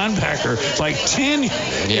took a linebacker like 10.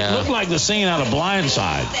 It looked like the scene out of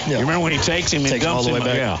Blindside. Yeah. You remember when he takes him and dumps him?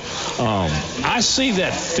 Yeah. I see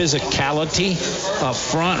that physicality up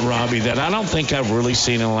front, Robbie, that I don't think I've really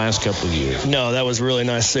seen in the last couple of years. No, that was really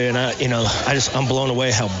nice to see, and I'm blown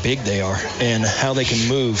away how big they are and how they can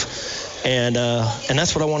move. And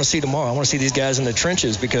that's what I want to see tomorrow. I want to see these guys in the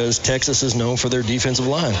trenches because Texas is known for their defensive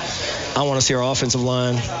line. I want to see our offensive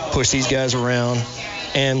line push these guys around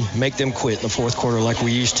and make them quit in the fourth quarter like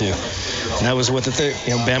we used to. And that was what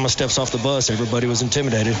Bama steps off the bus. Everybody was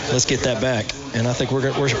intimidated. Let's get that back. And I think we're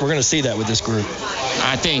going to see that with this group.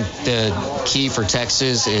 I think the key for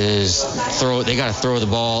Texas is they got to throw the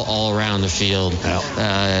ball all around the field.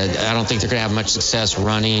 I don't think they're going to have much success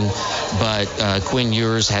running, but Quinn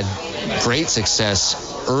Ewers had great success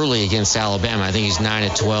early against Alabama. I think he's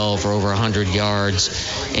 9-12 for over 100 yards.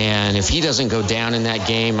 And if he doesn't go down in that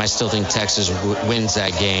game, I still think Texas wins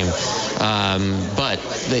that game. But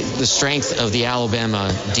the strength of the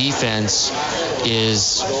Alabama defense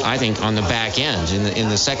is, I think, on the back end in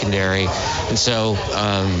the secondary. And so,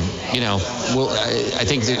 I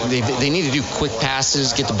think they need to do quick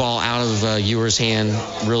passes, get the ball out of Ewers' hand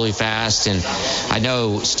really fast. And I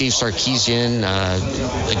know Steve Sarkisian,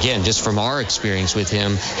 again, just from our experience with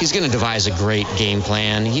him, he's going to devise a great game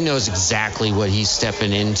plan. He knows exactly what he's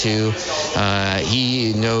stepping into.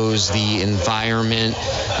 He knows the environment.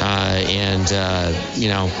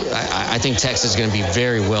 I think Texas is going to be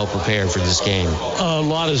very well prepared for this game. A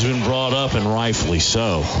lot has been brought up, and rightfully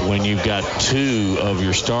so, when you've got two of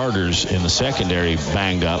your starters in the secondary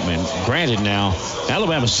banged up. And granted now,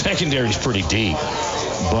 Alabama's secondary is pretty deep.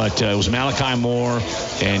 But it was Malachi Moore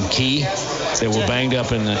and Key that were banged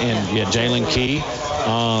up in Jalen Key.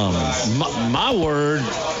 My word,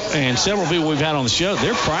 and several people we've had on the show,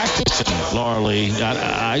 they're practicing, Laura Lee.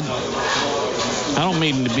 I don't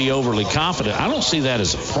mean to be overly confident. I don't see that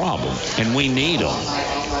as a problem, and we need them.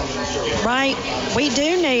 Right. We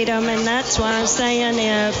do need them, and that's why I'm saying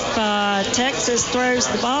if Texas throws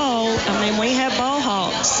the ball, we have ball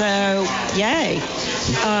hawks, so yay.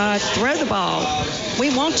 Throw the ball.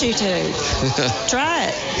 We want you to. Try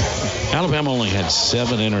it. Alabama only had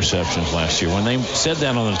 7 interceptions last year. When they said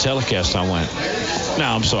that on the telecast, I went, no,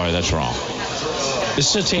 I'm sorry, that's wrong.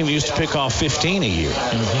 This is a team that used to pick off 15 a year.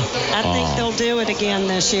 Mm-hmm. I think they'll do it again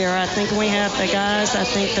this year. I think we have the guys. I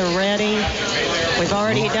think they're ready. We've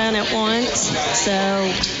already done it once. So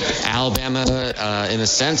Alabama, in a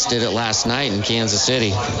sense, did it last night in Kansas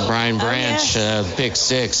City. Brian Branch, pick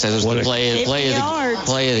 6. That was the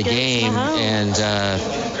play of the game. And,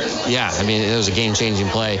 it was a game-changing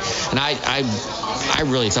play. And I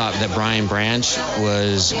really thought that Brian Branch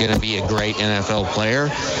was going to be a great NFL player.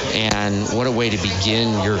 And what a way to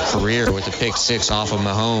begin your career with a pick 6 off of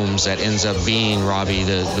Mahomes that ends up being, Robbie,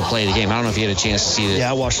 the play of the game. I don't know if you had a chance to see that.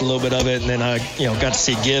 Yeah, I watched a little bit of it, and then I got to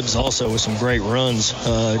see Gibbs also with some great runs.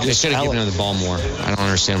 They should have given him the ball more. I don't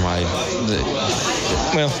understand why.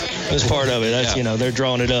 It was part of it. That's they're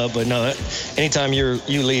drawing it up, but no. Anytime you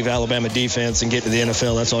leave Alabama defense and get to the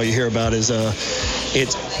NFL, that's all you hear about is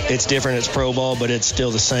it's different. It's pro ball, but it's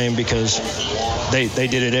still the same because they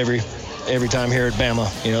did it every time here at Bama.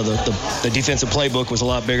 The defensive playbook was a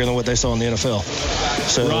lot bigger than what they saw in the NFL.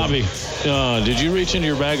 So, Robbie, did you reach into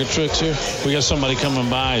your bag of tricks here? We got somebody coming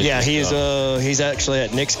by. Yeah, he's actually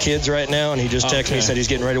at Nick's Kids right now, and he just texted me, said he's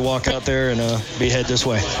getting ready to walk out there and be head this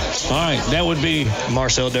way. All right, that would be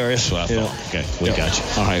Marcel Darius. That's what I thought. Okay, we got you.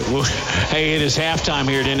 All right, well, hey, it is halftime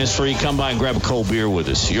here at Innisfree. Come by and grab a cold beer with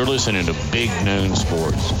us. You're listening to Big Noon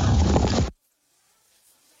Sports.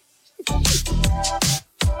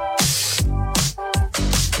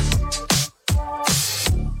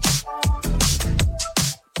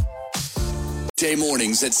 Day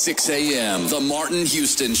mornings at 6 a.m. The Martin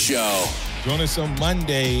Houston Show. Join us on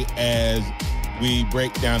Monday as we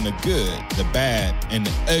break down the good, the bad, and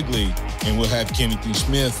the ugly. And we'll have Kennedy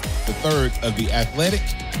Smith, the third of The Athletic.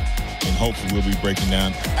 And hopefully we'll be breaking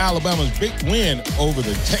down Alabama's big win over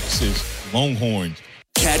the Texas Longhorns.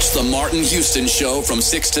 Catch the Martin Houston Show from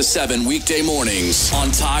 6 to 7 weekday mornings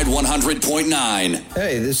on Tide 100.9.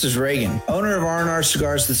 Hey, this is Reagan, owner of R&R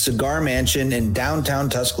Cigars, the Cigar Mansion in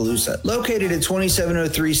downtown Tuscaloosa, located at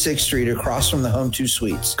 2703 6th Street across from the Home 2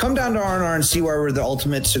 Suites. Come down to R&R and see why we're the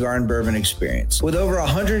ultimate cigar and bourbon experience. With over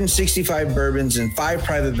 165 bourbons and 5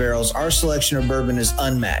 private barrels, our selection of bourbon is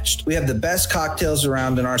unmatched. We have the best cocktails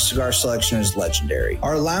around and our cigar selection is legendary.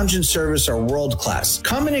 Our lounge and service are world class.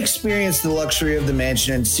 Come and experience the luxury of the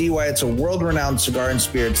mansion and see why it's a world-renowned cigar and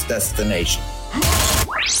spirits destination. Town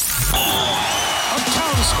Square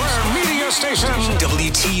Media Station.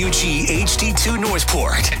 WTUG HD2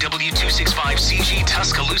 Northport. And W265CG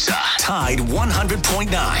Tuscaloosa. Tide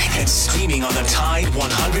 100.9. And streaming on the Tide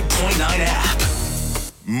 100.9 app.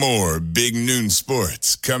 More Big Noon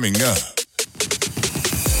Sports coming up.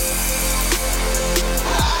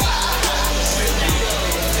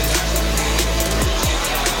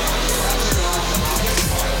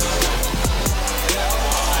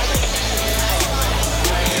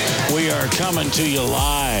 We are coming to you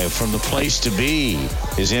live from the place to be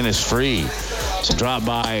is Innisfree. So drop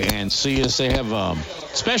by and see us. They have a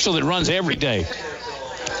special that runs every day.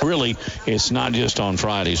 Really, it's not just on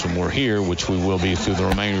Fridays when we're here, which we will be through the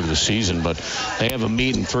remainder of the season, but they have a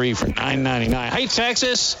meat and three for $9.99. Hey,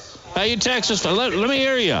 Texas. How you, Texas? Let me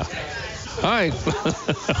hear you. All right.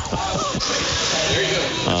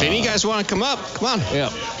 If any of you guys want to come up, come on. Yeah.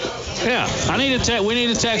 We need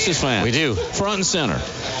a Texas fan. We do. Front and center.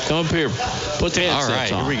 Come up here. Put the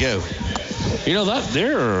headsets on. All right, here we go. You know,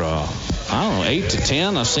 they're, I don't know, 8 to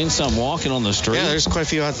 10. I've seen some walking on the street. Yeah, there's quite a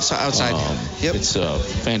few outside. Yep. It's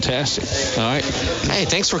fantastic. All right. Hey,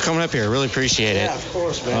 thanks for coming up here. Really appreciate it. Yeah, of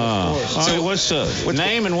course, man. Of course. All right, what's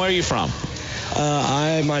name and where are you from?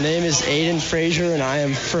 My name is Aiden Frazier, and I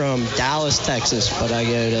am from Dallas, Texas, but I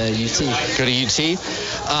go to UT. Go to UT?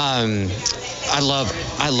 I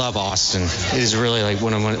love Austin. It is really like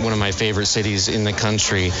one of my favorite cities in the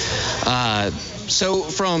country. So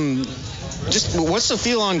what's the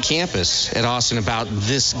feel on campus at Austin about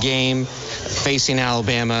this game facing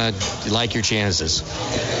Alabama? You like your chances?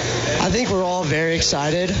 I think we're all very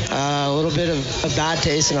excited. A little bit of a bad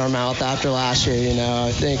taste in our mouth after last year, you know.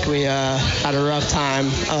 I think we had a rough time.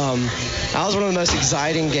 That was one of the most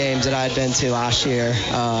exciting games that I had been to last year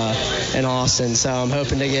in Austin. So I'm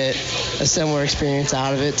hoping to get a similar experience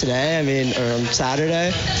out of it today, or on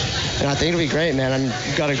Saturday. And I think it'll be great, man.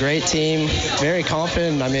 I've got a great team, very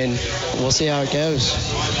confident. We'll see how it goes.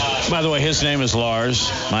 By the way, his name is Lars.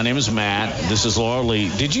 My name is Matt. This is Laura Lee.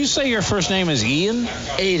 Did you say your first name is Ian?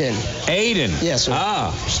 Aiden. Yes,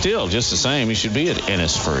 sir. Still just the same. You should be at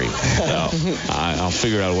Innisfree. So I'll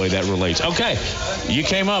figure out a way that relates. Okay, you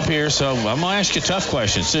came up here, so I'm going to ask you tough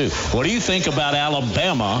questions, too. What do you think about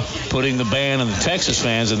Alabama putting the band and the Texas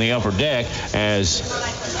fans in the upper deck as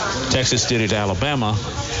Texas did at Alabama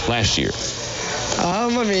last year?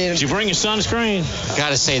 Did you bring your sunscreen?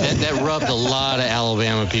 Gotta say, that rubbed a lot of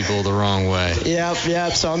Alabama people the wrong way.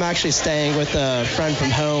 Yep. So I'm actually staying with a friend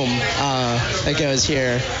from home that goes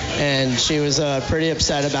here, and she was pretty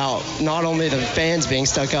upset about not only the fans being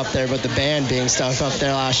stuck up there, but the band being stuck up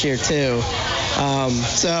there last year, too.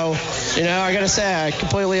 So, I gotta say, I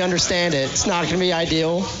completely understand it. It's not gonna be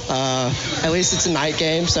ideal. At least it's a night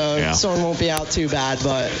game, so someone won't be out too bad,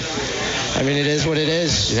 but it is what it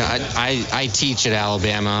is. I teach at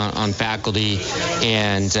Alabama on faculty,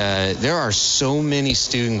 and there are so many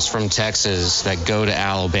students from Texas that go to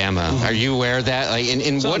Alabama. Mm-hmm. Are you aware of that?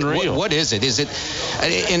 What is it? Is it?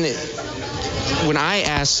 When I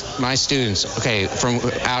ask my students, okay, from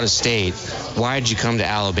out of state, why did you come to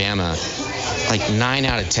Alabama? Like 9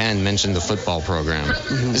 out of 10 mentioned the football program.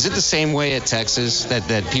 Mm-hmm. Is it the same way at Texas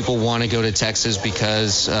that people want to go to Texas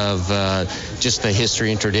because of just the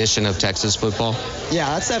history and tradition of Texas football? Yeah,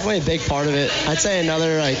 that's definitely a big part of it. I'd say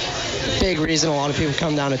another big reason a lot of people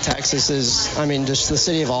come down to Texas is, just the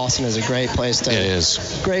city of Austin is a great place to. It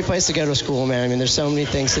is. Great place to go to school, man. There's so many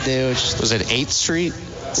things to do. Was it 8th Street?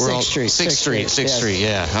 6th Street,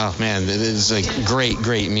 yeah. Oh, man, it's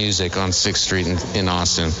great music on 6th Street in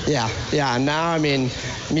Austin. Yeah. Now,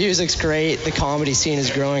 music's great. The comedy scene is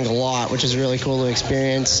growing a lot, which is really cool to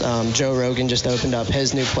experience. Joe Rogan just opened up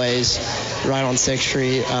his new place right on 6th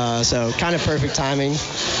Street. So kind of perfect timing.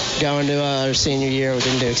 Going to our senior year, we're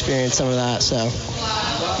getting to experience some of that, So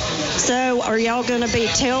are y'all going to be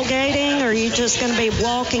tailgating, or are you just going to be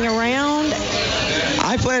walking around?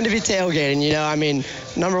 I plan to be tailgating.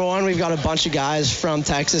 Number one, we've got a bunch of guys from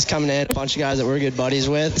Texas coming in, a bunch of guys that we're good buddies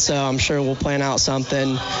with, so I'm sure we'll plan out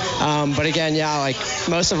something. But again,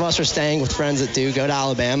 most of us are staying with friends that do go to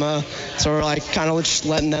Alabama, so we're kind of just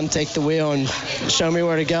letting them take the wheel and show me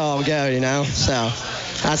where to go, I'll go, So.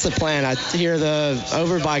 That's the plan. I hear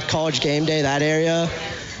over by College Game Day, that area.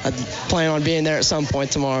 I plan on being there at some point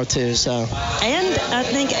tomorrow too. So. And I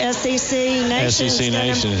think SEC Nation's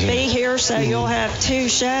going to be here, so you'll have 2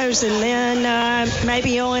 shows, and then maybe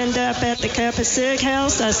you'll end up at the Cup of Sig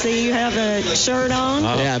House. I see you have a shirt on.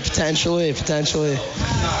 Yeah, potentially.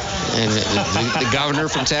 And the governor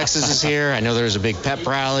from Texas is here. I know there's a big pep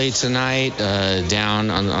rally tonight down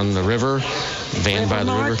on the river. Van by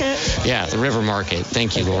the river. Yeah, the River Market.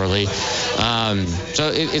 Thank you, Laura Lee. So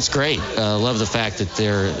it's great. Love the fact that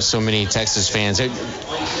there are so many Texas fans.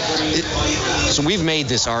 So we've made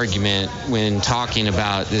this argument when talking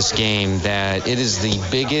about this game that it is the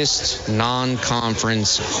biggest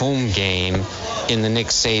non-conference home game in the Nick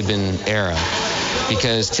Saban era.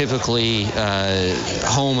 Because typically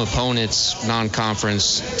home opponents,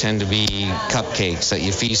 non-conference, tend to be cupcakes that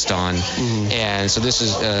you feast on. Mm-hmm. And so this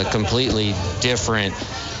is completely different.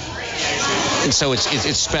 And so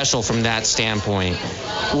it's special from that standpoint.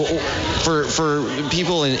 For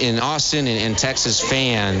people in Austin and Texas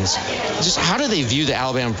fans, just how do they view the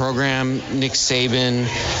Alabama program, Nick Saban?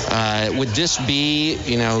 Would this be,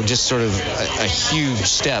 just sort of a huge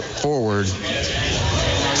step forward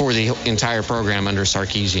for the entire program under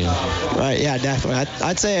Sarkisian? Right, yeah, definitely.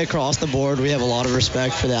 I'd say across the board we have a lot of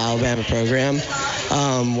respect for the Alabama program.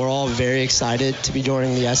 We're all very excited to be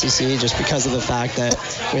joining the SEC just because of the fact that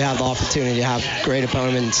we have the opportunity to have great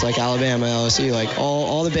opponents like Alabama, LSU, like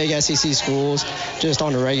all the big SEC schools just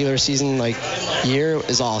on a regular season year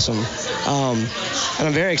is awesome. And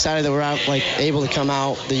I'm very excited that we're able to come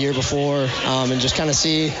out the year before and just kind of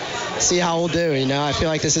see how we'll do. I feel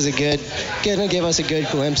like this is going to give us a good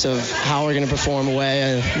glimpse of how we're going to perform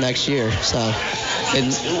away next year. So,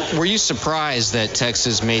 and were you surprised that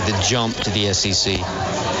Texas made the jump to the SEC?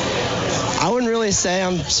 I wouldn't really say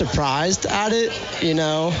I'm surprised at it.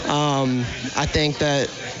 I think that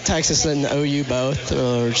Texas and OU both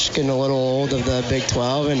are just getting a little old of the Big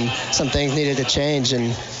 12, and some things needed to change.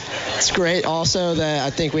 And it's great also that I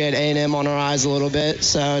think we had A&M on our eyes a little bit,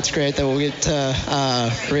 so it's great that we'll get to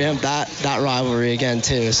reamp that rivalry again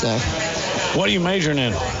too. So, what are you majoring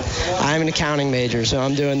in? I'm an accounting major, so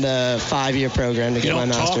I'm doing the 5-year program to get my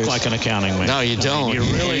master's. You don't talk like an accounting major. No, you don't. You're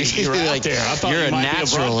out there. I thought you're a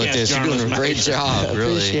natural at this. You're doing a great job.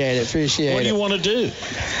 Really. Appreciate it. What do you want to do?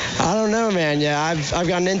 I don't know, man. Yeah, I've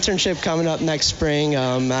got an internship coming up next spring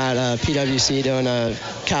at PwC doing a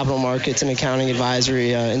capital markets and accounting advisory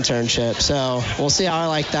internship. So we'll see how I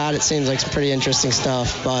like that. It seems like some pretty interesting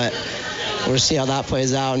stuff, but we'll see how that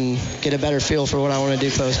plays out and get a better feel for what I want to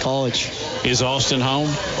do post-college. Is Austin home,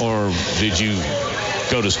 or did you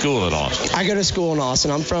go to school at Austin? I go to school in Austin.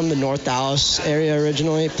 I'm from the North Dallas area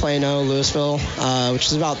originally, Plano, Louisville, which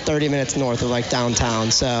is about 30 minutes north of downtown.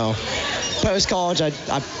 So post-college, I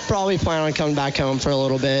probably plan on coming back home for a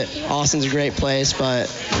little bit. Austin's a great place, but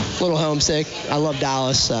a little homesick. I love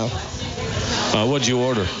Dallas, so. What'd you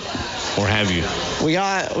order, or have you? We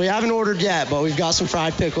haven't ordered yet, but we've got some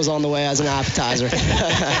fried pickles on the way as an appetizer.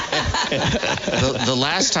 The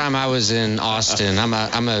last time I was in Austin, I'm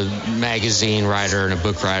a magazine writer and a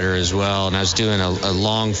book writer as well, and I was doing a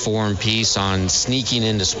long form piece on sneaking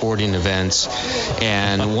into sporting events,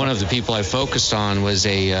 and one of the people I focused on was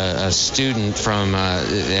a student from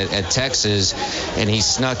at Texas, and he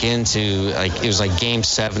snuck into it was Game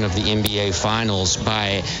 7 of the NBA Finals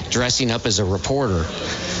by dressing up as a reporter.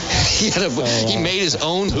 He made his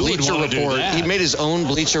own Bleacher Report. He made his own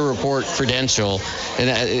Bleacher Report credential,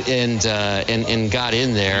 and got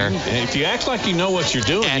in there. If you act like you know what you're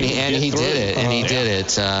doing, he did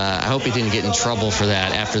it. I hope he didn't get in trouble for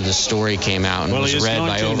that after the story came out and was read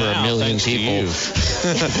by over 1 million people.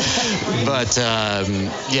 But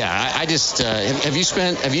I just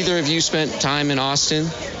have either of you spent time in Austin?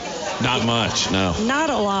 Not much, no. Not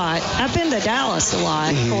a lot. I've been to Dallas a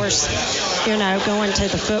lot, of course, going to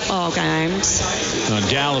the football games.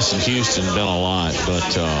 Dallas and Houston been a lot,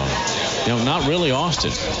 but, not really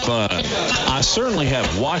Austin. But I certainly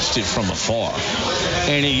have watched it from afar.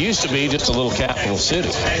 And it used to be just a little capital city.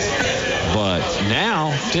 But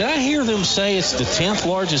now, did I hear them say it's the 10th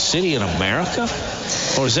largest city in America?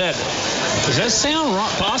 Or does that sound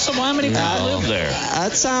possible? How many people live there?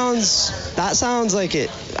 That sounds like it.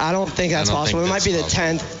 I don't think that's possible. It might be the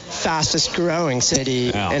 10th fastest growing city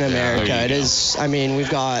in America. It is. I mean, we've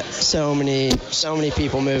got so many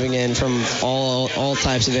people moving in from all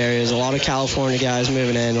types of areas. A lot of California guys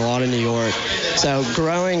moving in, a lot of New York. So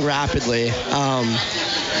growing rapidly,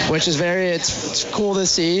 which is it's cool to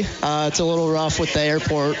see. It's a little rough with the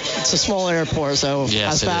airport. It's a small airport, so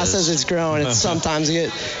as fast as it's growing, it's sometimes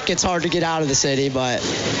it gets hard to get out of the city. But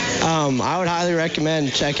I would highly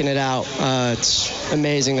recommend checking it out. It's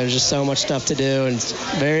amazing. There's just so much stuff to do, and it's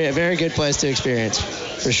a very good place to experience,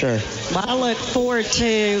 for sure. Well, I look forward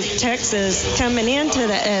to Texas coming into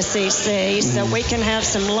the SEC so we can have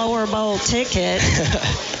some lower bowl tickets.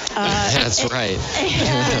 That's right.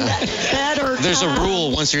 There's a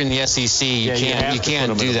rule once you're in the SEC, you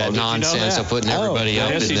can't do that nonsense of putting everybody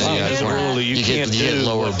up. The SEC has a rule that you can't do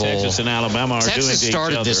lower what bowl. Texas and Alabama are doing to each other. Texas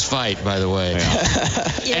started this fight, by the way.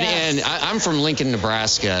 And I'm from Lincoln,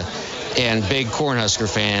 Nebraska, and big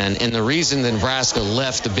Cornhusker fan. And the reason that Nebraska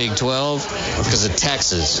left the Big 12 was because of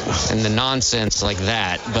Texas and the nonsense like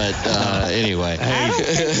that. But anyway.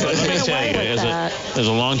 Let me tell you, as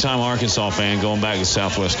a longtime Arkansas fan going back to the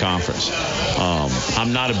Southwest Conference,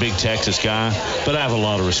 I'm not a big Texas guy, but I have a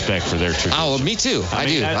lot of respect for their tradition. Oh, me too. I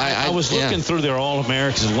do. I was looking through their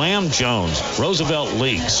All-Americans. Lamb Jones, Roosevelt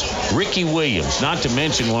Leaks, Ricky Williams, not to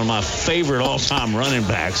mention one of my favorite all-time running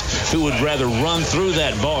backs who would rather run through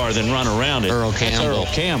that bar than run around it. Earl Campbell.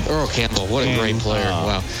 What a great player.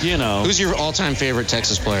 Wow. Who's your all-time favorite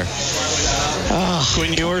Texas player?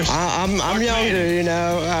 Quinn Ewers? I'm younger,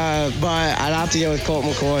 but I'd have to go with Colt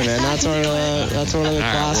McCoy, man. That's one of the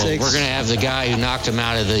classics. Well, we're going to have the guy who knocked him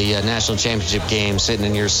out of the national championship game sitting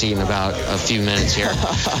in your seat in about a few minutes here.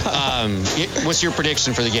 What's your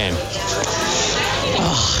prediction for the game?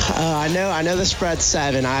 I know the spread's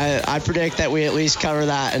 7. I predict that we at least cover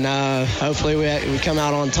that, and hopefully we come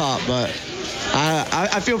out on top. But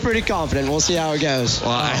I feel pretty confident. We'll see how it goes.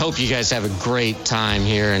 Well, I hope you guys have a great time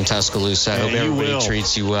here in Tuscaloosa. I hope everybody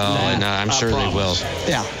treats you well, and I'm sure they will.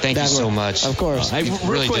 Yeah. Thank you so much. Of course. Hey, you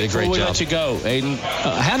really did a great job. Before we let you go, Aiden,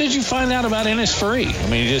 how did you find out about Innisfree? I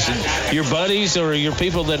mean, just your buddies or your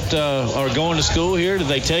people that are going to school here, did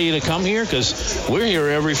they tell you to come here? Because we're here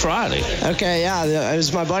every Friday. Okay, yeah. It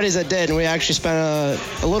was my buddies that did, and we actually spent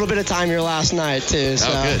a little bit of time here last night, too. So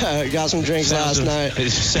got some drinks last night.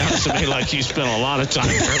 It sounds to me like you spent a lot of time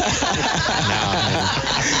here.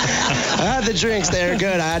 I had the drinks. They were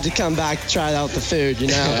good. I had to come back to try out the food,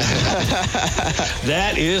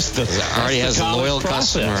 That is already has a loyal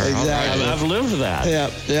customer. Exactly. I've lived that.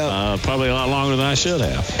 Yep. Probably a lot longer than I should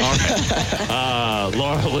have. All right.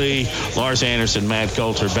 Laura Lee, Lars Anderson, Matt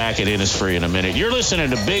Coulter back at Innisfree in a minute. You're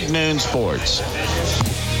listening to Big Noon Sports.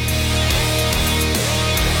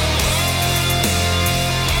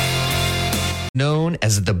 Known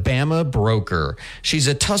as the Bama Broker. She's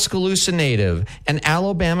a Tuscaloosa native, an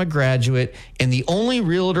Alabama graduate, and the only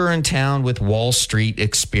realtor in town with Wall Street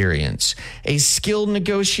experience. A skilled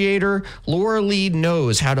negotiator, Laura Lee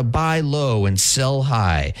knows how to buy low and sell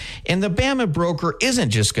high. And the Bama Broker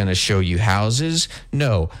isn't just going to show you houses.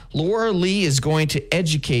 No, Laura Lee is going to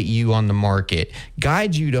educate you on the market,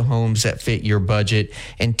 guide you to homes that fit your budget,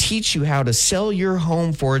 and teach you how to sell your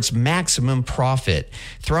home for its maximum profit.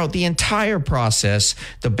 Throughout the entire process,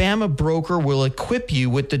 the Bama Broker will equip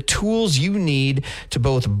you with the tools you need to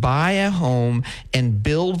both buy a home and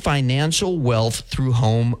build financial wealth through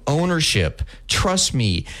home ownership. Trust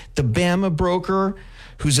me, the Bama Broker,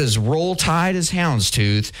 who's as roll tide as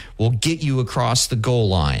houndstooth, will get you across the goal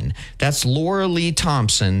line. That's Laura Lee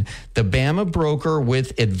Thompson, the Bama Broker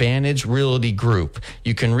with Advantage Realty Group.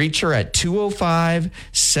 You can reach her at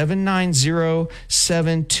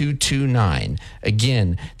 205-790-7229.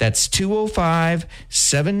 Again, that's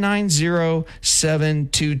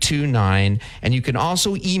 205-790-7229. And you can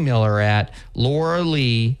also email her at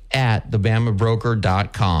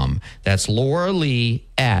lauralee@thebamabroker.com. That's Laura Lee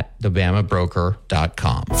at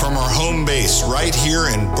thebamabroker.com. From our home base right here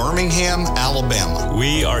in Birmingham, Alabama.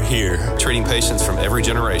 We are here treating patients from every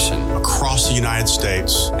generation across the United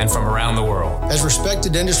States and from around the world. As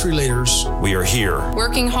respected industry leaders, we are here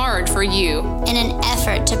working hard for you in an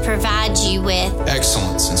effort to provide you with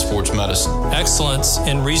excellence in sports medicine, excellence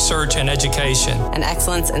in research and education, and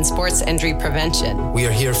excellence in sports injury prevention. We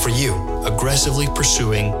are here for you, aggressively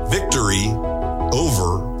pursuing victory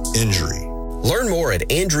over injury. Learn more at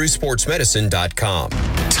andrewsportsmedicine.com.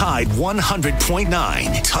 Tide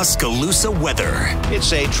 100.9 Tuscaloosa weather.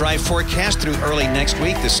 It's a dry forecast through early next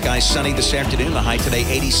week. The sky's sunny this afternoon. The high today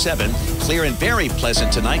 87. Clear and very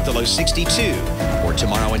pleasant tonight. The low 62. For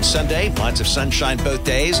tomorrow and Sunday, lots of sunshine both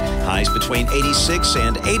days. Highs between 86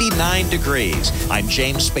 and 89 degrees. I'm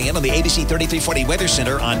James Spann on the ABC 3340 Weather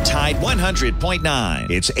Center on Tide 100.9.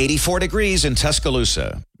 It's 84 degrees in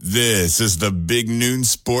Tuscaloosa. This is the Big Noon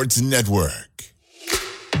Sports Network.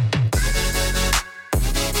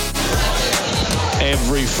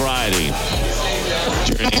 Every Friday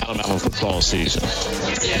during the Alabama football season,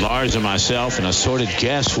 Lars and myself and assorted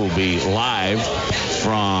guests will be live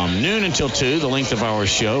from noon until 2, the length of our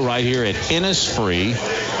show, right here at Innisfree,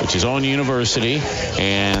 which is on University.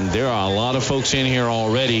 And there are a lot of folks in here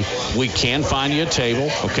already. We can find you a table,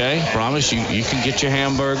 okay? Promise you can get your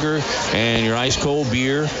hamburger and your ice cold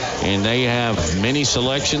beer. And they have many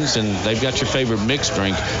selections, and they've got your favorite mixed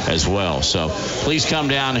drink as well. So please come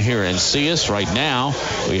down here and see us. Right now,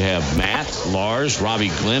 we have Matt, Lars, Robbie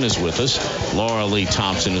Glenn is with us. Laura Lee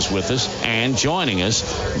Thompson is with us. And joining us,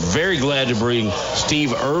 very glad to bring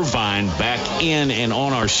Steve Irvine back in and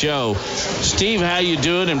on our show. Steve, how you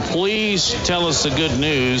doing? And please tell us the good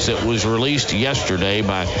news that was released yesterday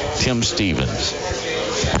by Tim Stevens.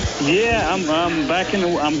 Yeah, I'm back in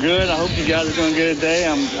I'm good. I hope you guys are doing good today.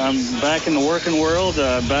 I'm back in the working world,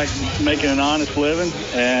 back making an honest living,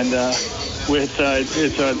 and it's a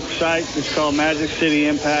site. It's called Magic City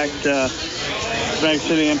Impact.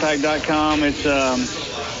 MagicCityImpact.com. It's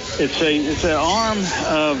an arm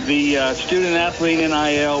of the student athlete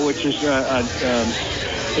NIL, which is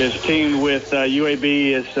teamed with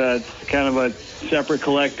UAB. It's kind of a separate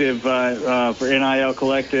collective for NIL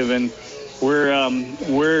collective, and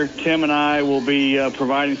we're Tim and I will be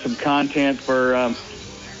providing some content for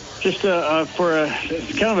it's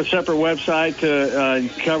kind of a separate website to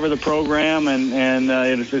cover the program, and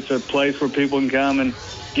it's a place where people can come and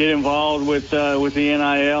get involved with the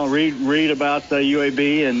NIL, read about the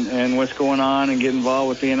UAB and what's going on, and get involved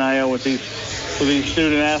with the NIL with these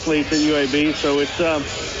student athletes at UAB. So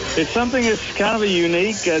it's something that's kind of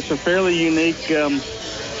it's a fairly unique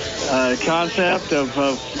concept of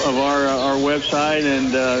our website,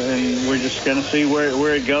 and we're just going to see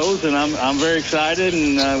where it goes. And I'm very excited,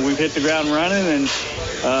 and we've hit the ground running, and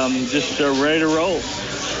just ready to roll.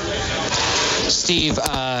 Steve,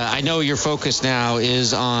 I know your focus now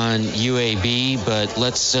is on UAB, but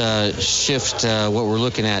let's shift what we're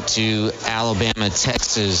looking at to Alabama,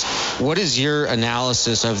 Texas. What is your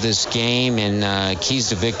analysis of this game and keys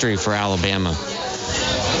to victory for Alabama?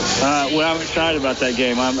 Well, I'm excited about that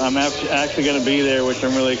game. I'm actually going to be there, which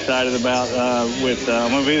I'm really excited about. I'm going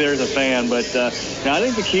to be there as a fan, but I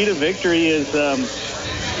think the key to victory is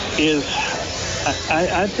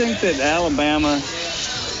I think that Alabama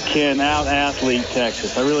can out-athlete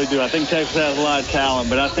Texas. I really do. I think Texas has a lot of talent,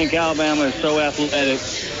 but I think Alabama is so athletic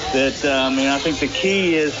that I think the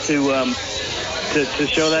key is to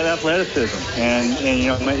show that athleticism and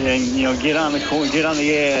get on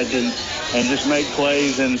the edge and just make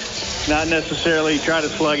plays and not necessarily try to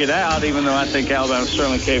slug it out, even though I think Alabama's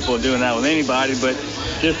certainly capable of doing that with anybody, but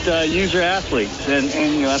just use your athletes. And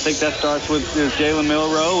I think that starts with Jalen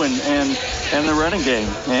Milroe and the running game.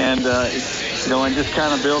 And, and just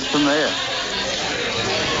kind of build from there.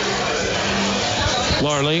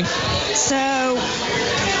 Laura Lee? So,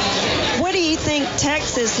 what do you think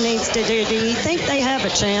Texas needs to do? Do you think they have a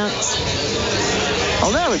chance?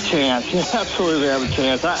 Oh, they have a chance. Yeah, absolutely have a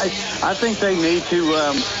chance. I think they need to,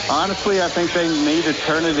 honestly, I think they need to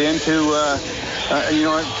turn it into,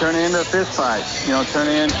 turn it into a fist fight. Turn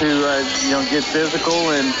it into, get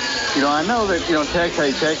physical. And, I know that,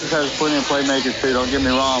 Texas has plenty of playmakers too, don't get me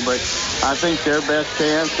wrong, but I think their best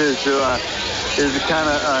chance is to kind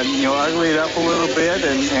of, ugly it up a little bit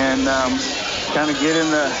and kind of get in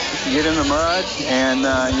the mud and,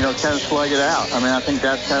 kind of slug it out. I mean, I think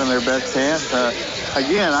that's kind of their best chance.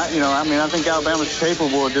 Again, I think Alabama's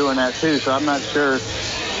capable of doing that too, so I'm not sure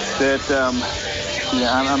that,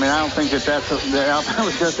 I don't think that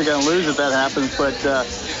Alabama's just going to lose if that happens, but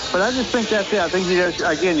I just think that's it. I think you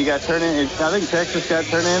got to turn it. I think Texas got to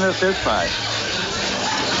turn it into a fist fight.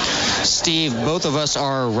 Steve, both of us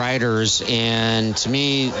are writers, and to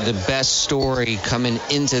me, the best story coming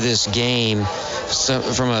into this game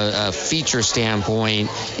from a feature standpoint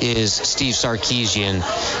is Steve Sarkisian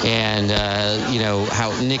and,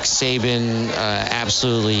 how Nick Saban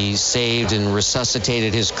absolutely saved and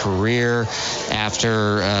resuscitated his career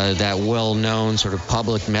after that well-known sort of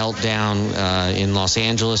public meltdown in Los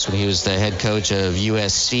Angeles when he was the head coach of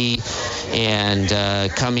USC, and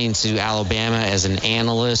coming to Alabama as an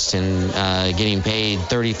analyst and getting paid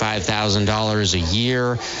 $35,000 a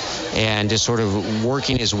year and just sort of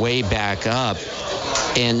working his way back up.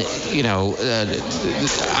 And,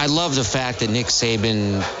 I love the fact that Nick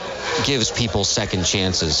Saban gives people second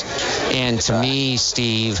chances. And to me,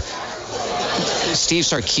 Steve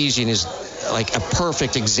Sarkisian is like a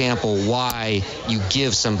perfect example why you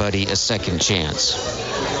give somebody a second chance.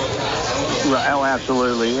 Right, oh,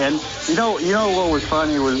 absolutely. And you know what was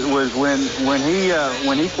funny was when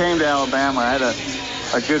he came to Alabama. I had a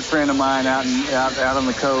good friend of mine out on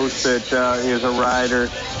the coast that is a writer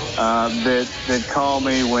that called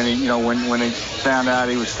me when he found out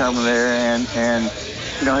he was coming there, and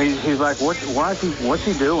he's like, what's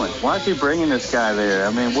he doing? Why is he bringing this guy there?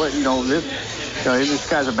 I mean, this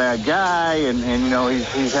guy's a bad guy, and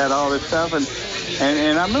he's had all this stuff, and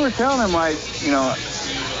I remember telling him, like,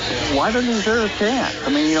 why doesn't he deserve a chance? I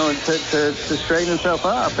mean, to straighten himself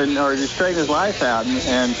up or to straighten his life out,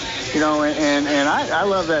 and I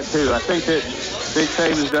love that too. I think that Nick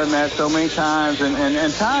Saban's done that so many times,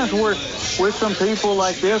 and times where with some people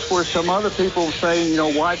like this, where some other people say,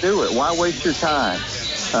 why do it? Why waste your time?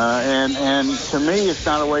 And to me, it's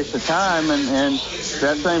not a waste of time. And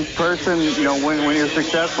that same person, when he was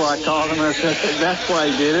successful, I called him and I said, that's why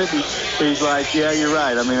he did it. And he's like, yeah, you're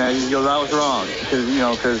right. I mean, he goes, I was wrong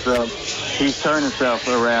because he's turned himself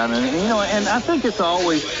around. And I think it's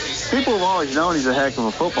always, people have always known he's a heck of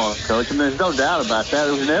a football coach. I mean, there's no doubt about that.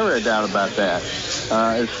 There was never a doubt about that.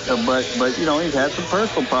 But he's had some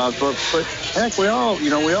personal problems. But heck, we all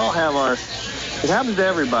have our. It happens to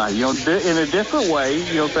everybody, in a different way.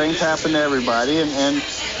 Things happen to everybody, and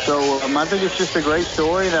so I think it's just a great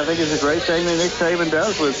story, and I think it's a great thing that Nick Saban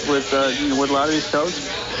does with a lot of these coaches.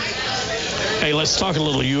 Hey, let's talk a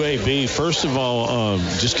little UAB. First of all,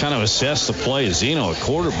 just kind of assess the play of Zeno at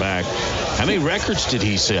quarterback. How many records did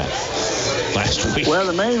he set last week? Well,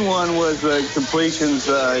 the main one was completions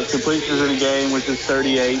in a game, which is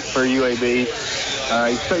 38 for UAB.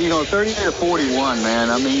 38 to 41, man.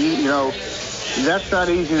 I mean, that's not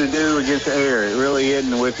easy to do against the air. It really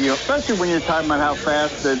isn't, with especially when you're talking about how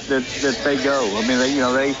fast that they go. I mean,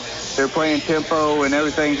 they're playing tempo and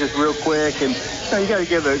everything's just real quick, and you got to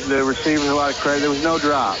give the receivers a lot of credit. There was no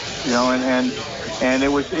drop, and it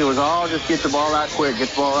was all just get the ball out quick,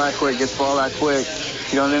 get the ball out quick.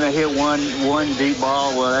 And then they hit one deep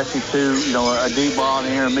ball, well, actually two, a deep ball and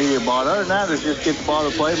an intermediate ball. Other than that, it's just get the ball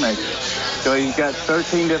to the playmaker. So you've got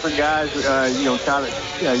 13 different guys,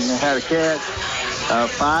 had a catch.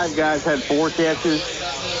 5 guys had 4 catches,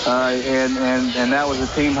 and that was a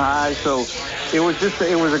team high. So it was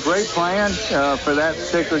a great plan for that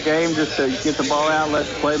particular game, just to get the ball out, let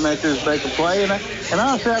the playmakers make a play. And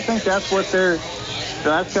honestly, I think that's going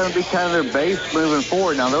to be kind of their base moving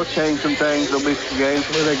forward. Now, they'll change some things. There'll be some games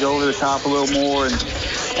where they go over the top a little more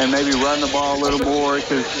and maybe run the ball a little more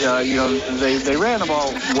because, they ran the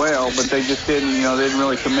ball well, but they just didn't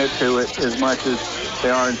really commit to it as much as they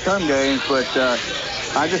are in some games. But I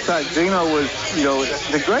just thought Zeno was,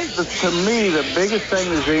 to me, the biggest thing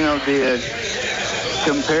that Zeno did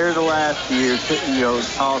compared to last year,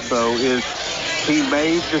 also is he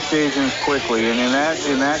made decisions quickly, and in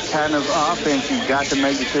that kind of offense, you've got to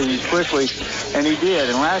make decisions quickly, and he did.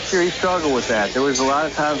 And last year, he struggled with that. There was a lot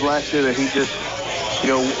of times last year that he just I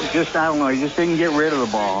don't know, he just didn't get rid of the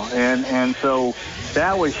ball, and so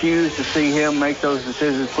that was huge to see him make those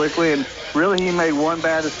decisions quickly. And really, he made one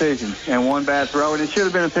bad decision and one bad throw, and it should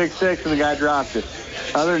have been a pick six, and the guy dropped it.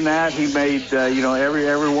 Other than that, he made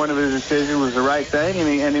every one of his decisions was the right thing,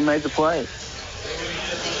 and he made the play.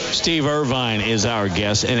 Steve Irvine is our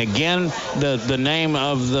guest. And again, the name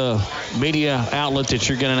of the media outlet that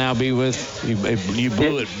you're going to now be with, you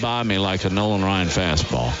blew it by me like a Nolan Ryan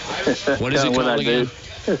fastball. What is it called again?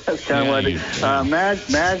 That's kind of what it is.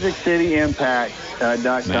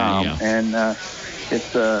 MagicCityImpact.com. And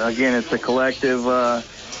it's a collective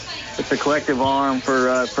arm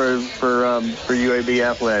for UAB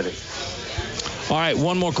athletics. All right,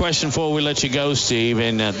 one more question before we let you go, Steve,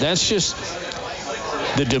 and that's just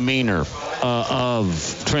the demeanor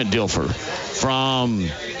of Trent Dilfer, from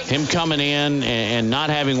him coming in and not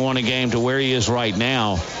having won a game to where he is right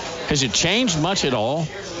now. Has it changed much at all?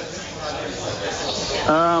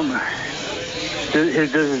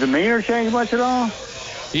 Does his demeanor change much at all?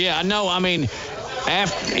 Yeah, no. I mean,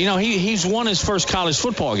 after he's won his first college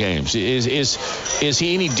football games. Is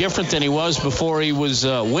he any different than he was before he was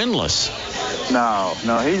winless? No.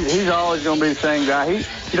 He's always going to be the same guy. He's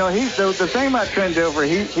the thing about Trent Dilfer.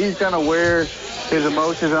 He's going to wear his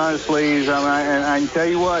emotions on his sleeves. I can tell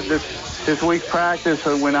you what, this week's practice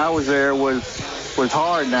when I was there was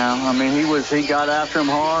hard. Now, I mean, he got after him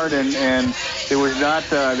hard, and it was not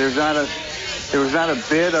there was not a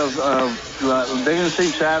bit of they didn't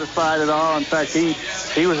seem satisfied at all. In fact, he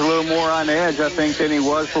was a little more on edge, I think, than he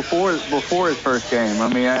was before his first game. I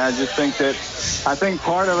mean, I just think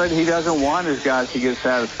part of it, he doesn't want his guys to get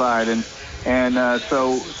satisfied, and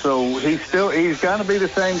so he's going to be the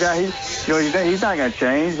same guy. He's not going to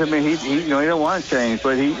change. I mean, he don't want to change,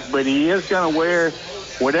 but he is going to wear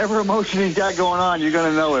whatever emotion he's got going on. You're going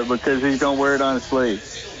to know it because he's going to wear it on his sleeve.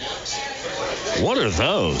 What are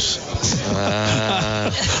those?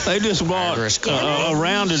 They just bought a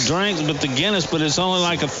round of drinks, but the Guinness, but it's only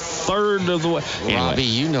like a third of the way. Anyway, Robbie,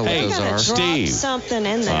 you know what those are. Steve. Something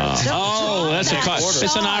in there.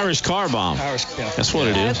 It's an Irish car bomb. That's what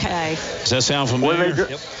it is. Okay. Does that sound familiar?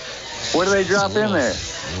 What do they drop in there?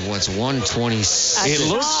 What's 126? It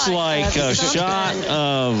looks like a shot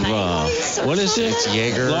of, what is it? It's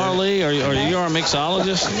Jaeger. Larley, are you our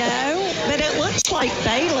mixologist? No, but it looks like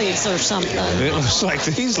Bailey's or something. It looks like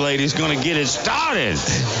these ladies going to get it started.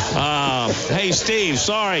 Hey, Steve,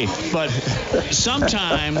 sorry, but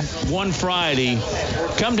sometime one Friday,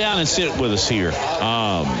 come down and sit with us here.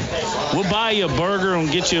 We'll buy you a burger and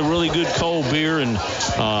get you a really good cold beer, and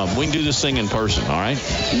we can do this thing in person, all right?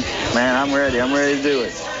 Man, I'm ready. I'm ready to do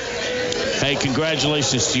it. Hey,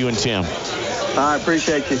 congratulations to you and Tim. I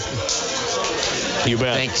appreciate you. You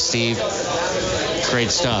bet. Thanks, Steve. Great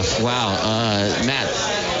stuff. Wow. Matt.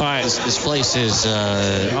 All right. This place is all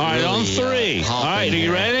right, really, on three. All right, are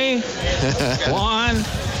you ready? One.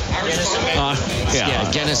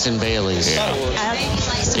 Guinness and Bailey's.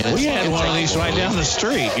 Yeah. We had one of these right down the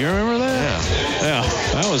street. You remember that? Yeah.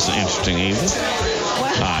 That was an interesting evening.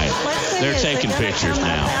 All right. They're taking pictures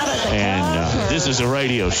now. And this is a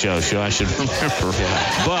radio show, I should remember.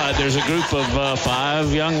 But there's a group of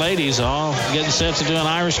 5 young ladies all getting set to do an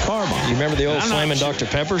Irish car bomb. You remember the old Flamin' Dr.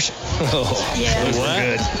 Peppers? Oh, yeah. What?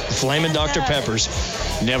 Good. Flamin' Dr. Peppers.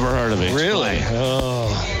 Never heard of it. Really? Oh.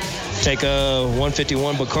 Take a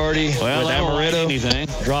 151 Bacardi with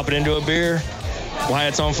Amaretto, drop it into a beer. While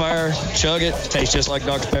it's on fire, chug it. Tastes just like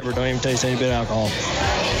Dr. Pepper. Don't even taste any bit of alcohol.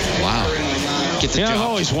 Wow. I've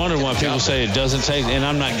always wondered why people say it doesn't taste, and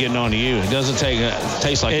I'm not getting on to you. It doesn't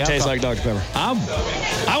taste like alcohol. It tastes like Dr. Pepper.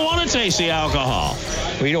 I want to taste the alcohol.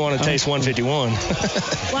 Well, you don't want to taste 151.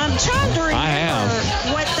 Well, I'm trying to remember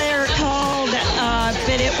what they're called,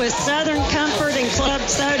 but it was Southern Comfort and Club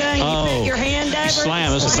Soda, and you put your hand over it.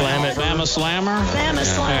 Slam it. Bama Slammer? Bama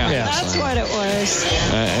Slammer. Yeah. That's what it was.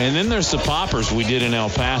 And then there's the poppers we did in El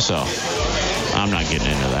Paso. I'm not getting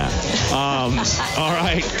into that. All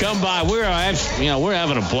right, come by. We're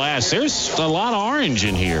having a blast. There's a lot of orange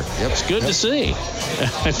in here. Yep. It's good to see.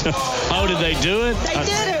 Oh, did they do it? They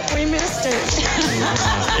did it. We missed it.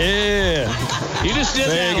 Yeah. You just did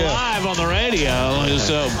that live on the radio.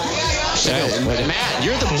 So, Matt,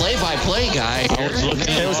 you're the play-by-play guy. I was looking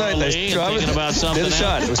at thinking about something else.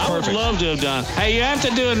 It was perfect. I would love to have done. Hey, you have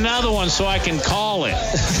to do another one so I can call it.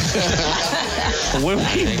 We'll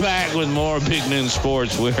be back with more Big Noon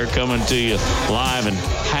Sports. We are coming to you live and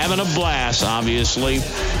having a blast, obviously,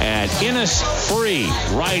 at Innisfree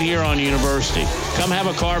right here on University. Come have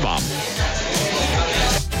a car bomb.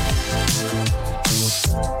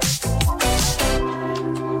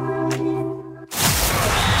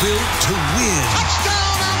 Built to win.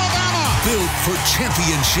 Touchdown, Alabama. Built for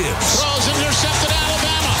championships. Throws intercepted,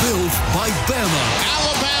 Alabama. Built by Bama.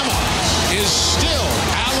 Alabama is still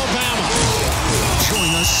Alabama. Join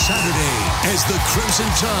us Saturday as the Crimson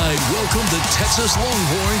Tide welcome the Texas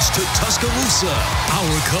Longhorns to Tuscaloosa.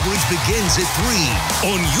 Our coverage begins at 3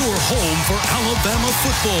 on your home for Alabama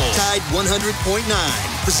football. Tide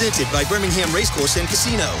 100.9. Presented by Birmingham Racecourse and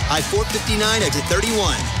Casino. I-459 exit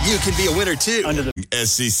 31. You can be a winner, too.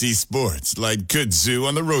 SEC Sports, like kudzu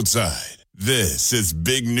on the roadside. This is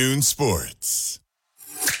Big Noon Sports.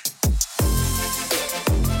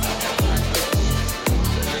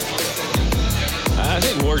 I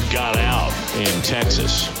think word got out in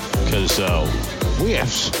Texas because we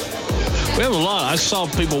have a lot. I saw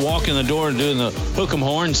people walk in the door and doing the hook 'em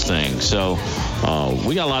horns thing. So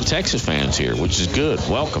we got a lot of Texas fans here, which is good.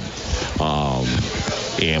 Welcome.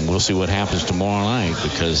 And we'll see what happens tomorrow night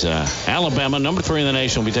because Alabama, number 3 in the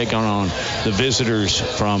nation, will be taking on the visitors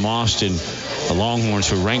from Austin the Longhorns,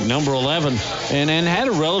 who ranked number 11 and had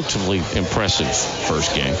a relatively impressive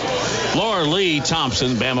first game. Laura Lee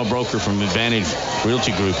Thompson, Bama broker from Advantage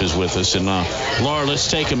Realty Group, is with us. And Laura, let's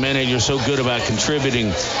take a minute. You're so good about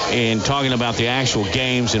contributing and talking about the actual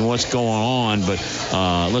games and what's going on, but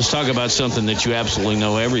let's talk about something that you absolutely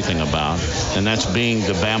know everything about, and that's being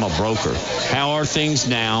the Bama broker. How are things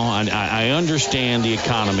now? I understand the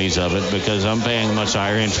economies of it because I'm paying much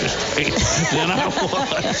higher interest rate than I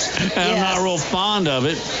was. And I'm not real fond of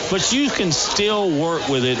it, but you can still work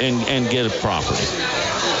with it and get a property.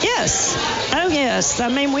 Yes. Oh, yes. I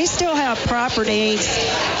mean, we still have properties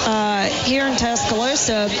here in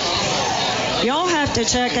Tuscaloosa. Y'all have to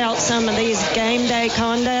check out some of these game day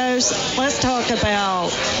condos. Let's talk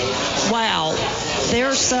about, wow.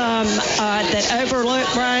 There's some that overlook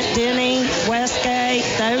Bryant-Denny, Westgate.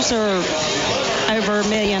 Those are over $1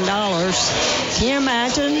 million. Can you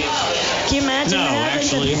imagine? Can you imagine? No,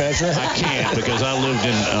 actually, I can't, because I lived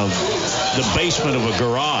in the basement of a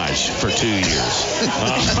garage for 2 years.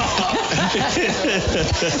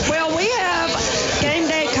 Well, we have game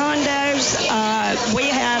day condos. We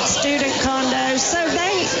have student condos. So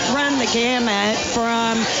they run the gamut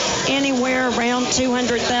from anywhere around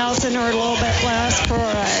 $200,000 or a little bit less for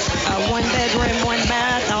a one bedroom, one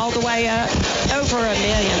bath, all the way up over $1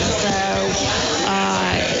 million. So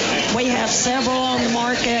we have several on the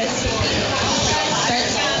market. But,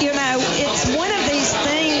 you know, it's one of these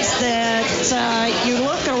things that you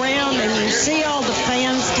look around and you see all the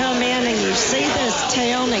fans come in and you see this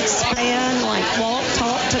town expand like Walt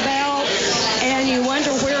talked about, and you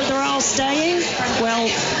wonder where they're all staying. Well,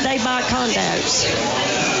 they buy condos.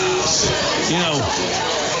 You know,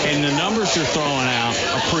 and the numbers you're throwing out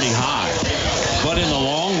are pretty high. But in the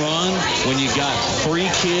long run, when you got 3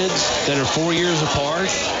 kids that are 4 years apart,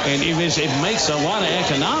 and it makes a lot of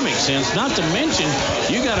economic sense, not to mention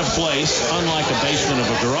you got a place, unlike a basement of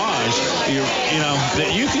a garage, that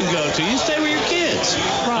you can go to. You stay with your kids.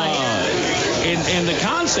 Right. And the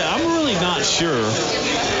concept, I'm really not sure.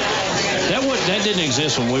 That didn't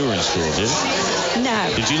exist when we were in school, did it?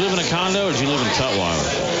 No. Did you live in a condo or did you live in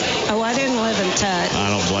Tutwiler? Oh, I didn't live in Tut. I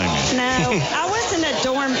don't blame you. No, I wasn't a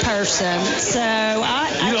dorm person, so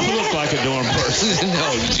You don't look like a dorm person.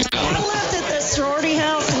 No, you don't. I lived at the sorority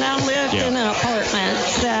house, and I lived in an apartment.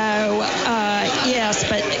 So, yes,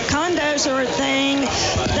 but condos are a thing.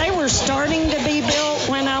 They were starting to be built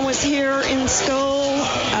when I was here in school,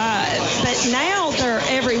 but now they're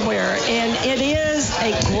everywhere, and it is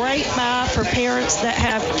a great buy for parents that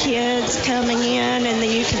have kids coming in, and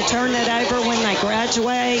then you can turn it over when they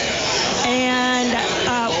graduate. And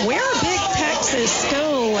we're a big Texas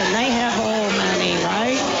school, and they have oil money,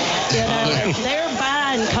 right? You know, they're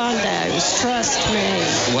buying condos, trust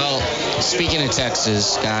me. Well, speaking of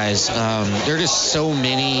Texas, guys, there are just so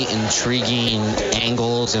many intriguing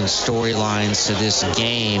angles and storylines to this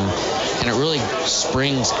game, and it really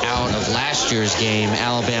springs out of last year's game.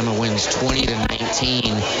 Alabama wins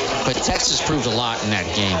 20-19, but Texas proved a lot in that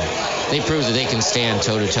game. They proved that they can stand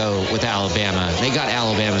toe-to-toe with Alabama. They got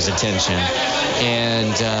Alabama's attention,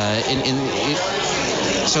 and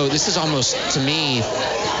so this is almost, to me,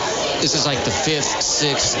 this is like the 5th,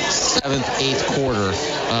 6th, 7th, 8th quarter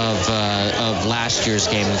of last year's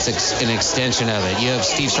game. It's an extension of it. You have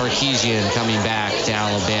Steve Sarkisian coming back to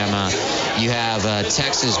Alabama. You have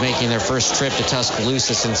Texas making their first trip to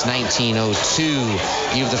Tuscaloosa since 1902.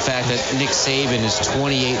 You have the fact that Nick Saban is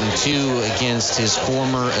 28-2 against his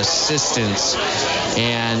former assistants.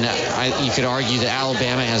 And you could argue that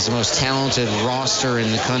Alabama has the most talented roster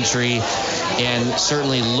in the country, and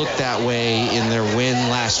certainly looked that way in their win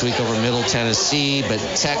last week over Middle Tennessee. But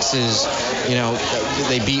Texas,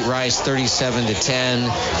 they beat Rice 37-10.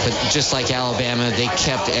 But just like Alabama, they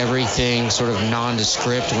kept everything sort of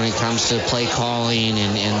nondescript when it comes to play calling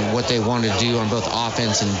and what they want to do on both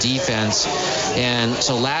offense and defense. And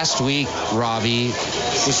so last week, Robbie,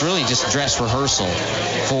 was really just dress rehearsal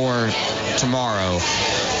for tomorrow.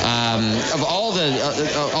 Of all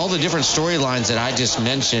the different storylines that I just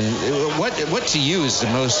mentioned, what to you is the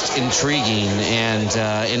most intriguing?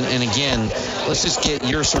 And again, let's just get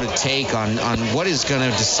your sort of take on what is going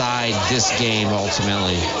to decide this game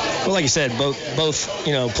ultimately. Well, like you said, both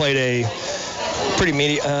played a pretty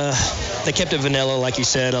they kept it vanilla, like you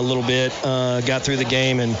said, a little bit, got through the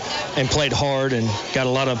game and played hard and got a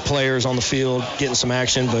lot of players on the field getting some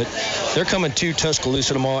action. But they're coming to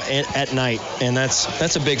Tuscaloosa tomorrow at night, and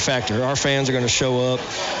that's a big factor. Our fans are going to show up,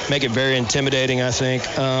 make it very intimidating, I think.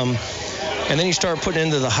 And then you start putting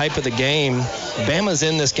into the hype of the game. Bama's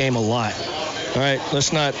in this game a lot. All right,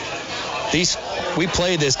 we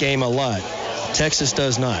play this game a lot. Texas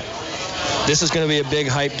does not. This is going to be a big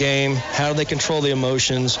hype game. How do they control the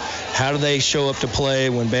emotions? How do they show up to play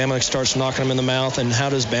when Bama starts knocking them in the mouth? And how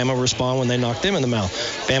does Bama respond when they knock them in the mouth?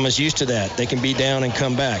 Bama's used to that. They can be down and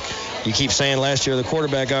come back. You keep saying last year the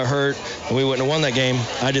quarterback got hurt and we wouldn't have won that game.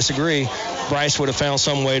 I disagree. Bryce would have found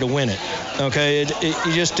some way to win it. Okay,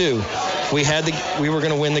 you just do. We were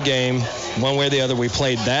going to win the game one way or the other. We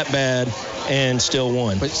played that bad and still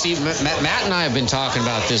won. But see, Matt and I have been talking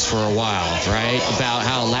about this for a while, right? About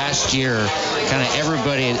how last year kind of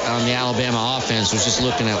everybody on the Alabama offense was just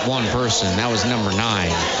looking at one person. That was number 9.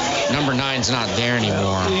 Number 9's not there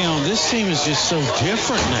anymore. You know, this team is just so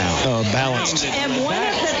different now. Balanced. And one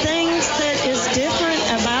of the things that is different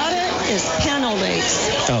about it is penalties.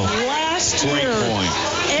 Last year,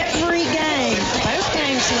 every game, both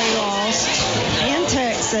games we lost in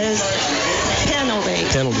Texas,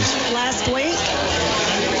 penalties. Last week,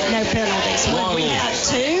 no penalties. We had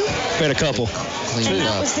 2. We had a couple. And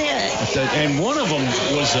that was it. And one of them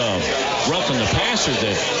was roughing the passer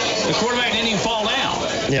that the quarterback didn't even fall down.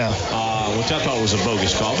 Yeah. Which I thought was a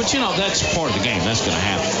bogus call. But, you know, that's part of the game. That's going to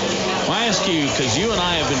happen. Well, I ask you, because you and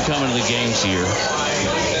I have been coming to the games here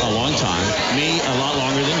a long time. Me, a lot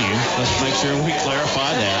longer than you. Let's make sure we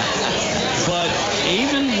clarify that. But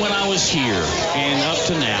even when I was here and up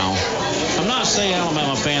to now, I'm not saying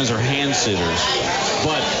Alabama fans are hand sitters,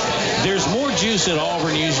 but there's more juice at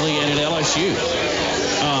Auburn usually than at LSU.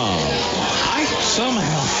 I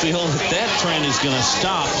somehow feel that trend is going to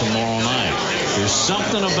stop tomorrow night. There's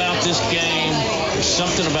something about this game. There's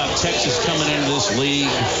something about Texas coming into this league.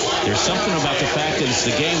 There's something about the fact that it's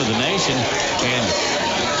the game of the nation, and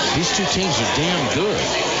these two teams are damn good.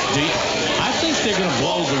 I think they're going to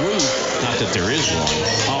blow the roof, not that there is one,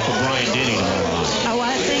 off of Brian Denny tomorrow night. Oh,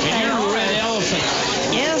 I think and you're a red elephant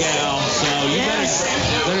gal, so you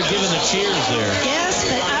better give them the cheers there. Yes,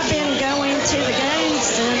 but I've been going to the games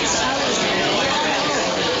since I was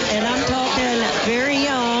and I'm talking very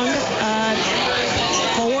young,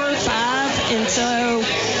 4 or 5, and so,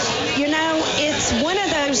 you know, it's one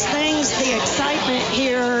of those things, the excitement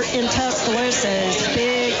here in Tuscaloosa is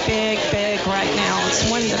big right now. It's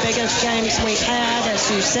one of the biggest games we've had, as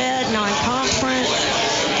you said, non-conference.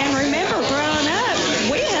 And remember, growing up,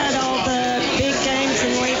 we had all the big games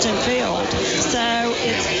in Legion Field. So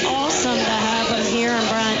it's awesome to have them here in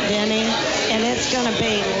Bryant-Denny, and it's going to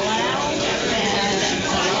be loud, and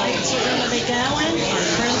the lights are going to be going, our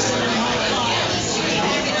crimson and white lights.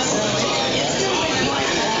 So it's going to be quite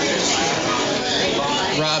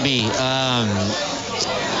loud. Robbie,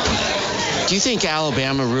 do you think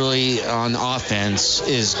Alabama really on offense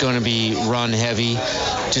is going to be run heavy,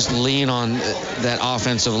 just lean on that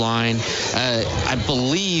offensive line? I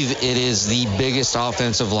believe it is the biggest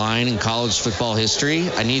offensive line in college football history.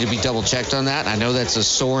 I need to be double checked on that. I know that's a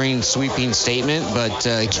soaring, sweeping statement, but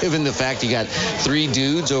given the fact you got 3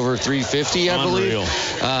 dudes over 350, I believe,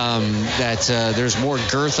 that there's more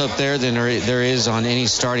girth up there than there is on any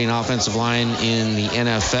starting offensive line in the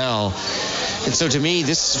NFL. And so to me,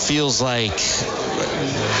 this feels like,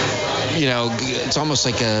 you know, it's almost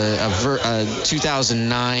like a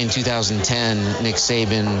 2009, 2010 Nick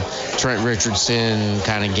Saban, Trent Richardson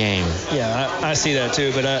kind of game. Yeah, I see that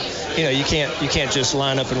too. But you know, you can't just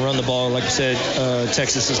line up and run the ball. Like you said,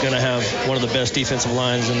 Texas is going to have one of the best defensive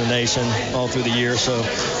lines in the nation all through the year. So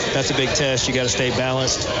that's a big test. You got to stay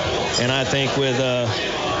balanced. And I think with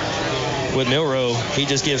Milroe, he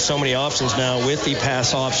just gives so many options now with the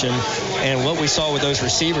pass option. And what we saw with those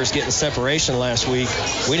receivers getting separation last week,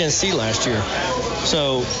 we didn't see last year.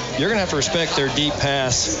 So you're going to have to respect their deep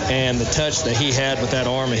pass and the touch that he had with that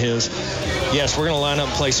arm of his. Yes, we're going to line up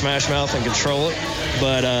and play smash mouth and control it,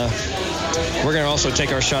 but we're going to also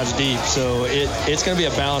take our shots deep. So it's going to be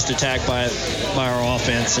a balanced attack by our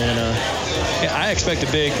offense. And I expect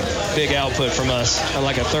a big output from us,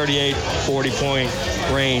 like a 38,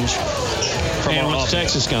 40-point range. And what's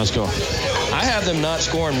Texas going to score? I have them not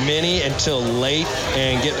scoring many until late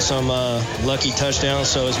and getting some lucky touchdowns.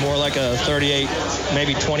 So it's more like a 38,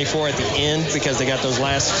 maybe 24 at the end because they got those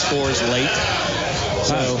last scores late.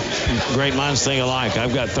 So great minds think alike.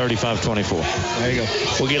 I've got 35-24. There you go.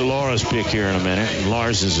 We'll get Laura's pick here in a minute.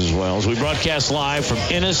 Lars's as well. As we broadcast live from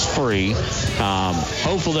Innisfree.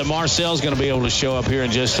 Hopeful that Marcel's going to be able to show up here in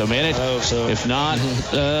just a minute. I hope so. If not,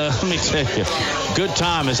 let me tell you, good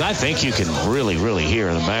time, as I think you can really, really hear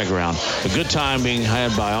in the background, a good time being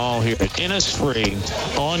had by all here at Innisfree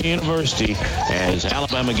on University as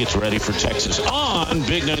Alabama gets ready for Texas on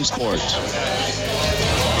Big Noon Sports.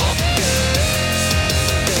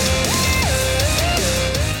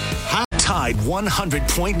 Tide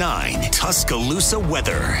 100.9 Tuscaloosa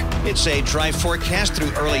weather. It's a dry forecast through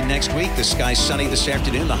early next week. The sky's sunny this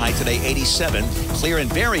afternoon. The high today 87. Clear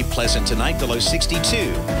and very pleasant tonight. The low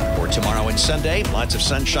 62. For tomorrow and Sunday, lots of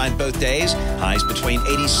sunshine both days. Highs between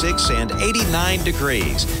 86 and 89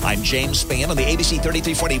 degrees. I'm James Spann on the ABC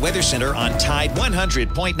 3340 Weather Center on Tide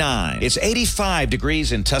 100.9. It's 85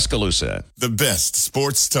 degrees in Tuscaloosa. The best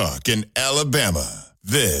sports talk in Alabama.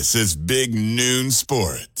 This is Big Noon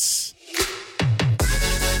Sports.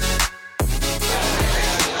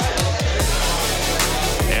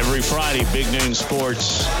 Every Friday, Big Noon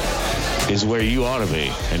Sports is where you ought to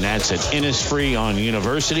be, and that's at Innisfree on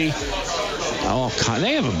University.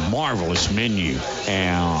 They have a marvelous menu.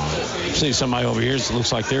 And see somebody over here, it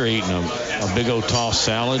looks like they're eating a big old tossed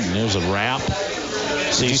salad, and there's a wrap.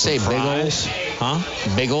 Did you say big ol'?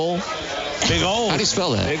 Huh? Big ol'? Big ol'. How do you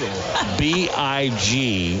spell that?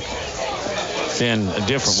 B-I-G, then a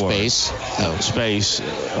different space. word. No, space.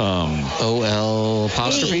 O-L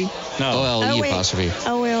apostrophe? No. O-L-E apostrophe.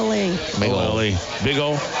 O-L-E. Big ol'. Big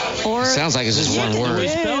ol'. Or sounds like it's just one word. We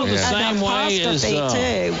spell the same way as...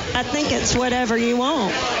 too. I think it's whatever you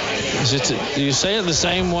want. Do you say it the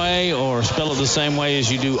same way or spell it the same way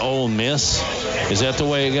as you do Ole Miss? Is that the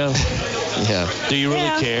way it goes? Yeah. Do you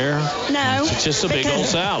really care? No. It's just a big old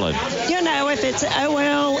salad. You know, if it's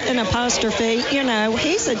O-L and apostrophe, you know,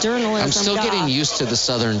 he's a journalism I'm still getting used to the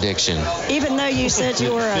Southern diction. Even though you said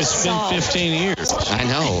you were a It's been 15 years. I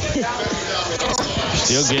know.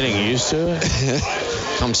 Still getting used to it?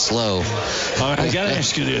 I'm slow. All right, I got to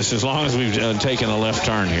ask you this, as long as we've taken a left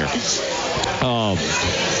turn here.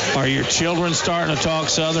 Are your children starting to talk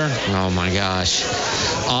Southern? Oh, my gosh.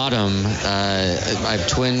 Autumn, I have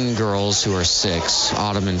twin girls who are 6,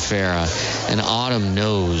 Autumn and Farah, and Autumn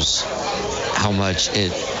knows how much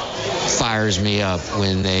it fires me up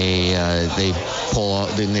when they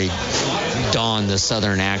don the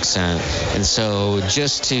Southern accent. And so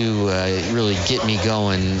just to really get me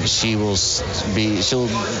going, she'll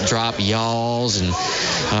drop y'alls and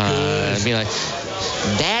be like,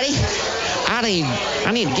 Daddy,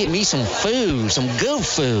 I need to get me some food, some good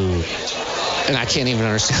food. And I can't even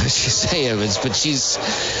understand what she's saying, but she's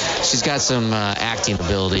got some acting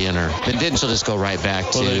ability in her. But then she'll just go right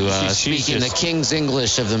back to speaking the King's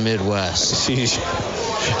English of the Midwest. She's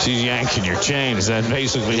yanking your chain. Is that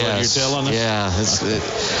basically what you're telling us?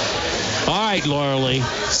 Yeah. All right, Laura Lee.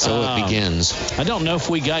 So it begins. I don't know if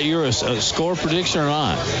we got your a score prediction or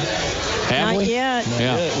not. Have Not we? yet.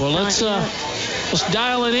 Yeah. Well, let's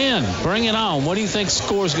dial it in. Bring it on. What do you think the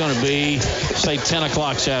score is going to be, say, 10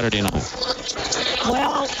 o'clock Saturday night?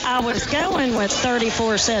 Well, I was going with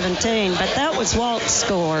 34-17, but that was Walt's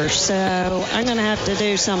score, so I'm going to have to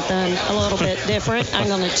do something a little bit different. I'm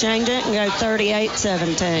going to change it and go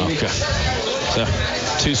 38-17. Okay. So,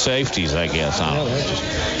 2 safeties, I guess.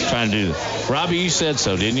 Just trying to do that. Robbie, you said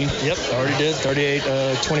so, didn't you? Yep, already did.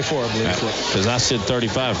 38-24, I believe. Because I said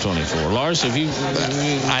 35-24. Lars, have you?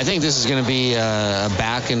 I think this is going to be a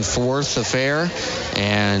back and forth affair,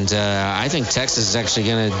 and I think Texas is actually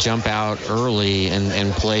going to jump out early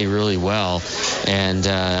and play really well. And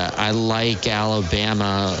I like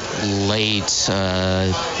Alabama late.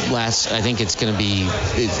 I think it's going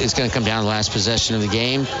to come down to the last possession of the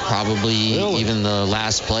game, probably even the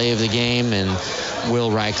last play of the game, and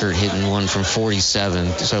Will Reichert hitting one from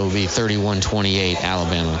 47, so it'll be 31-28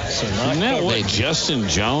 Alabama. Isn't that what Justin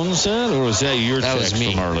Jones said, or was that your text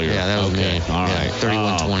from earlier? Yeah, that was me. All right,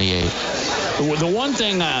 31-28. The one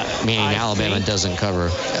thing meaning Alabama doesn't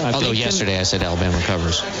cover. Although yesterday I said Alabama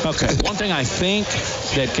covers. Okay. One thing I think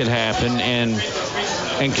that could happen, and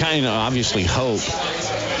kind of obviously hope,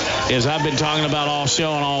 is I've been talking about all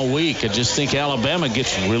show and all week. I just think Alabama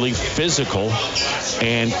gets really physical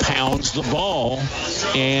and pounds the ball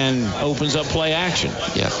and opens up play action.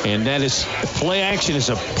 Yeah. And play action is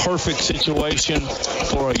a perfect situation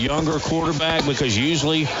for a younger quarterback, because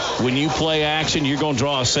usually when you play action, you're going to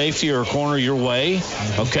draw a safety or a corner your way.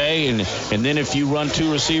 Okay. And then if you run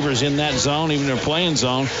 2 receivers in that zone, even in their playing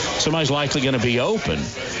zone, somebody's likely going to be open.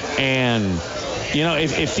 And you know,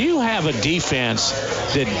 if you have a defense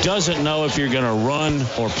that doesn't know if you're going to run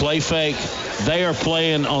or play fake, they are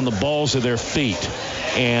playing on the balls of their feet.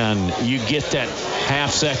 And you get that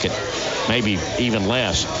half second, maybe even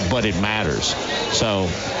less, but it matters. So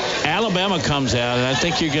Alabama comes out, and I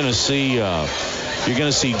think you're going to see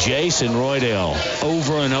Jason Roydell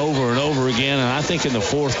over and over and over again. And I think in the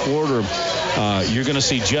fourth quarter, you're going to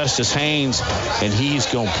see Justice Haynes, and he's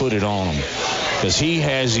going to put it on them, because he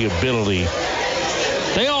has the ability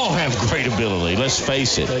They all have great ability, let's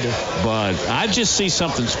face it. They do. But I just see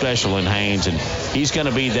something special in Haynes, and he's going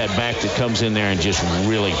to be that back that comes in there and just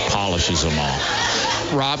really polishes them all.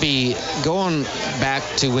 Robbie, going back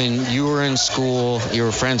to when you were in school, you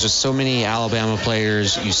were friends with so many Alabama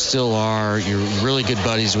players. You still are. You're really good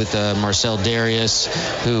buddies with Marcel Darius,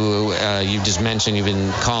 who you just mentioned you've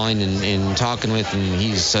been calling and talking with, and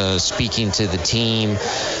he's speaking to the team,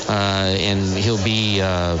 and he'll be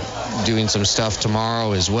doing some stuff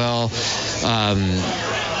tomorrow as well.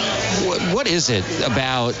 What is it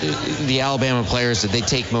about the Alabama players that they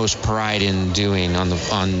take most pride in doing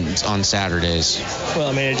on Saturdays? Well,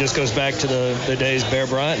 I mean, it just goes back to the days Bear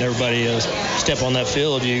Bryant and everybody step on that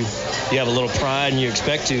field. You have a little pride and you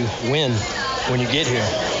expect to win when you get here.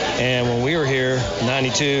 And when we were here in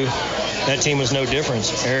 92, that team was no different.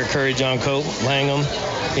 Eric Curry, John Cope, Langham,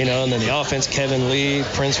 and then the offense, Kevin Lee,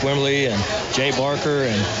 Prince Wimley, and Jay Barker,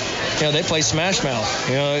 and they play smash mouth.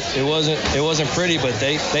 It wasn't pretty, but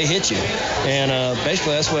they hit you. And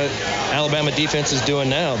basically that's what Alabama defense is doing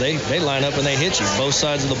now. They line up and they hit you, both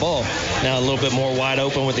sides of the ball. Now a little bit more wide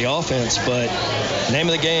open with the offense, but the name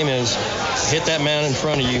of the game is hit that man in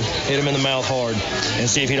front of you, hit him in the mouth hard, and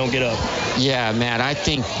see if he don't get up. Yeah, Matt, I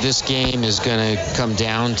think this game is going to come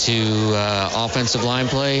down to offensive line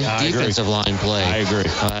play, defensive line play. I agree.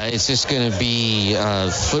 It's just going to be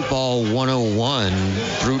football 101,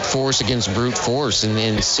 brute force against brute force,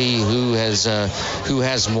 and see who has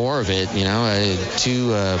more of it.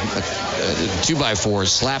 2x4s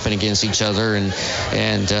slapping against each other, and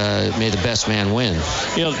may the best man win.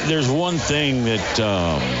 There's one thing that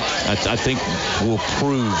I think will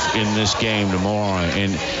prove in this game tomorrow,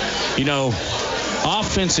 and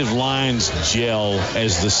offensive lines gel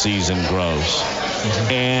as the season grows.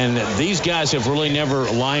 And these guys have really never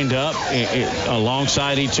lined up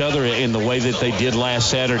alongside each other in the way that they did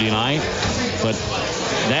last Saturday night. But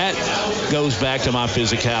that goes back to my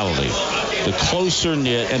physicality. The closer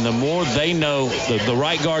knit and the more they know, the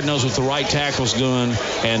right guard knows what the right tackle's doing,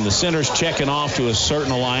 and the center's checking off to a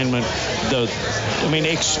certain alignment.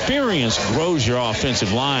 Experience grows your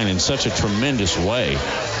offensive line in such a tremendous way.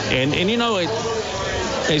 And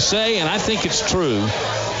they say, and I think it's true,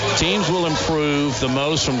 teams will improve the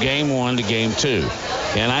most from game 1 to game 2.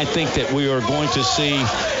 And I think that we are going to see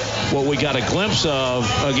what we got a glimpse of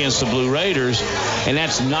against the Blue Raiders, and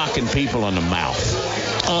that's knocking people in the mouth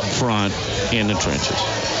up front in the trenches.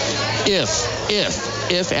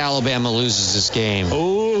 If Alabama loses this game,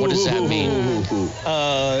 what does that mean?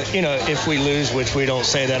 If we lose, which we don't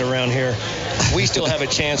say that around here, we still have a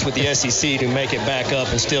chance with the SEC to make it back up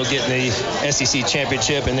and still get the SEC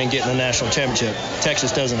championship and then get in the national championship.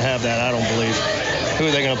 Texas doesn't have that, I don't believe. Who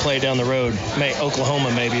are they going to play down the road?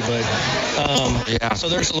 Oklahoma maybe, but yeah. So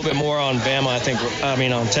there's a little bit more on Bama,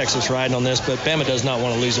 on Texas riding on this, but Bama does not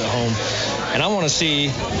want to lose at home. And I want to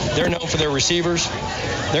see, they're known for their receivers.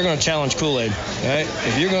 They're going to challenge Kool-Aid. Right?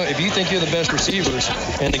 If you think you're the best receivers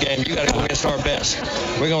in the game, you got to go against our best.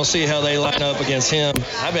 We're going to see how they line up against him.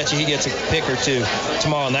 I bet you he gets a pick or two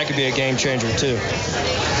tomorrow, and that could be a game changer too.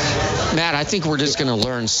 Matt, I think we're just going to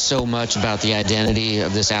learn so much about the identity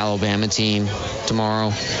of this Alabama team tomorrow,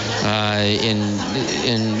 in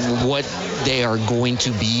what they are going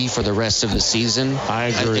to be for the rest of the season. I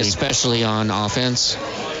agree. Especially on offense.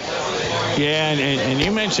 Yeah, and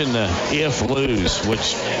you mentioned the if-lose,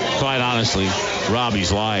 which, quite honestly,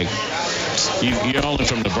 Robbie's like. You're only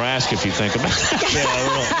from Nebraska if you think about it.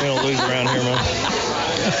 Yeah, we don't lose around here, man.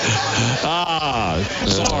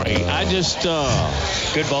 Sorry. I just...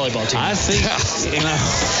 Good volleyball team. I think,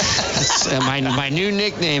 my new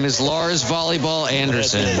nickname is Lars Volleyball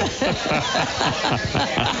Anderson.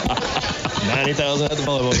 90,000 at the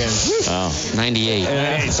volleyball game. Oh, 98.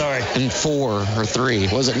 98, sorry. And 4 or 3.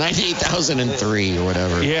 Was it 98,003 or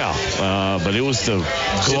whatever? Yeah, but it was the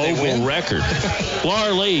global record.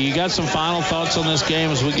 Laura Lee, you got some final thoughts on this game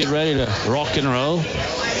as we get ready to rock and roll?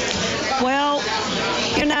 Well,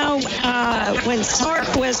 when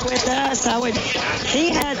Sark was with us,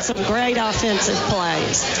 he had some great offensive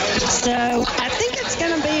plays. So I think it's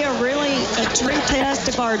going to be a true test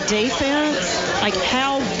of our defense, like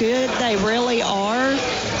how good they really are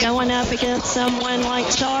going up against someone like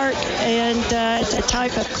Sark and the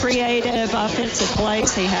type of creative offensive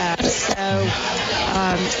plays he has. So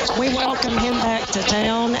we welcome him back to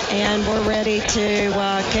town, and we're ready to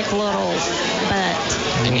kick a little butt.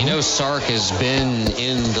 And Sark has been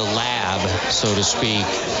in the lab, so to speak,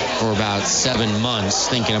 for about 7 months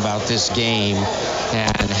thinking about this game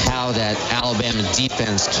and how that Alabama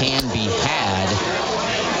defense can be had.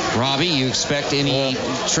 Robbie, you expect any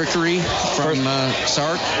trickery from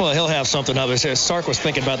Sark? Well, he'll have something up. Sark was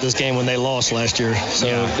thinking about this game when they lost last year. So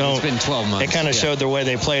it's been 12 months. It kind of showed the way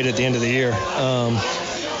they played at the end of the year.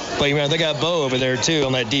 But they got Bo over there too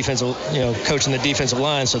on that defensive, coaching the defensive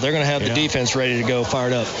line. So they're going to have the defense ready to go,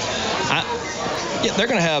 fired up. They're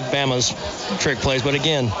going to have Bama's trick plays, but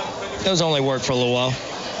again, those only work for a little while.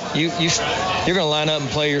 You're going to line up and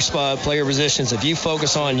play your spot, play your positions. If you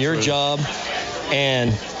focus on your job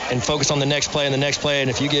and focus on the next play and the next play,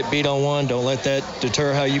 and if you get beat on one, don't let that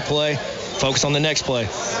deter how you play. Focus on the next play.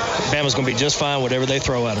 Bama's going to be just fine whatever they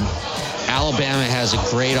throw at them. Alabama has a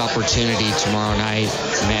great opportunity tomorrow night,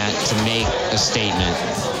 Matt, to make a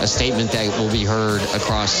statement that will be heard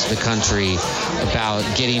across the country about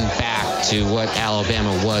getting back to what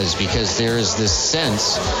Alabama was, because there is this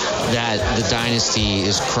sense that the dynasty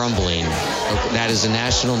is crumbling. That is a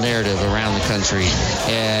national narrative around the country,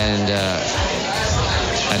 and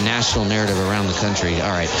a national narrative around the country.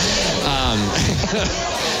 All right.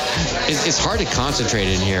 It's hard to concentrate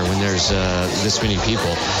in here when there's this many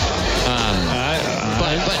people.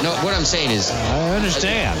 But no, what I'm saying is, I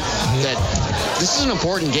understand that this is an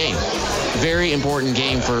important game, very important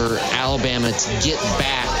game for Alabama to get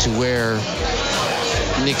back to where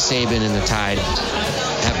Nick Saban and the Tide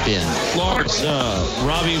have been. Lawrence,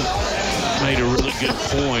 Robbie made a really good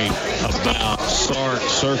point about Sark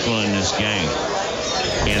circling this game,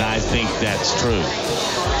 and I think that's true.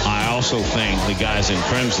 I also think the guys in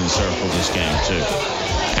Crimson circle this game too.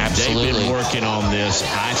 Absolutely. They've been working on this,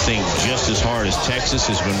 I think, just as hard as Texas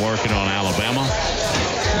has been working on Alabama,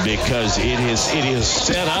 because it is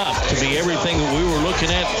set up to be everything that we were looking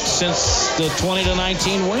at since the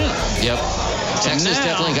 20-19 win. Yep. Texas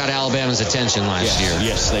definitely got Alabama's attention last year.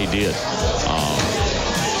 Yes, they did.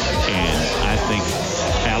 And I think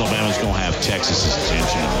Alabama's going to have Texas's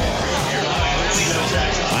attention.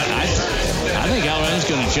 I think Alabama's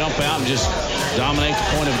going to jump out and just dominate the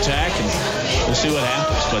point of attack, and we'll see what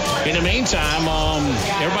happens. But in the meantime,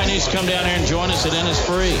 everybody needs to come down here and join us at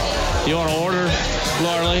Innisfree. You want to order,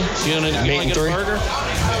 Larley? You want to get a burger?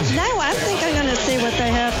 No, I think I'm going to see what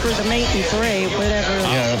they have for the meat and three, whatever.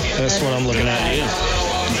 Yeah, that's what I'm looking at.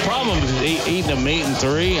 The problem with eating a meat and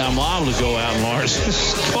three, I'm liable to go out in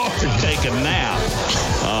Lawrence's car and take a nap.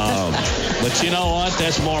 But you know what?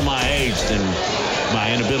 That's more my age than my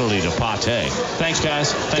inability to partake. Thanks,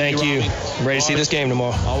 guys. Thank you. I'm ready to see this game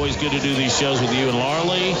tomorrow. Always good to do these shows with you and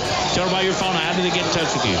Larley. Tell everybody your phone. How do they get in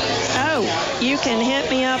touch with you? Oh, you can hit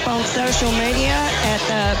me up on social media at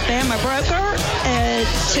the Bama Broker at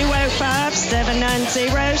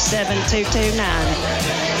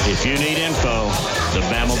 205-790-7229. If you need info, the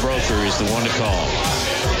Bama Broker is the one to call.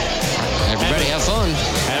 Everybody have fun.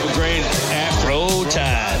 Have a great afternoon. Roll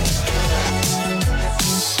Tide.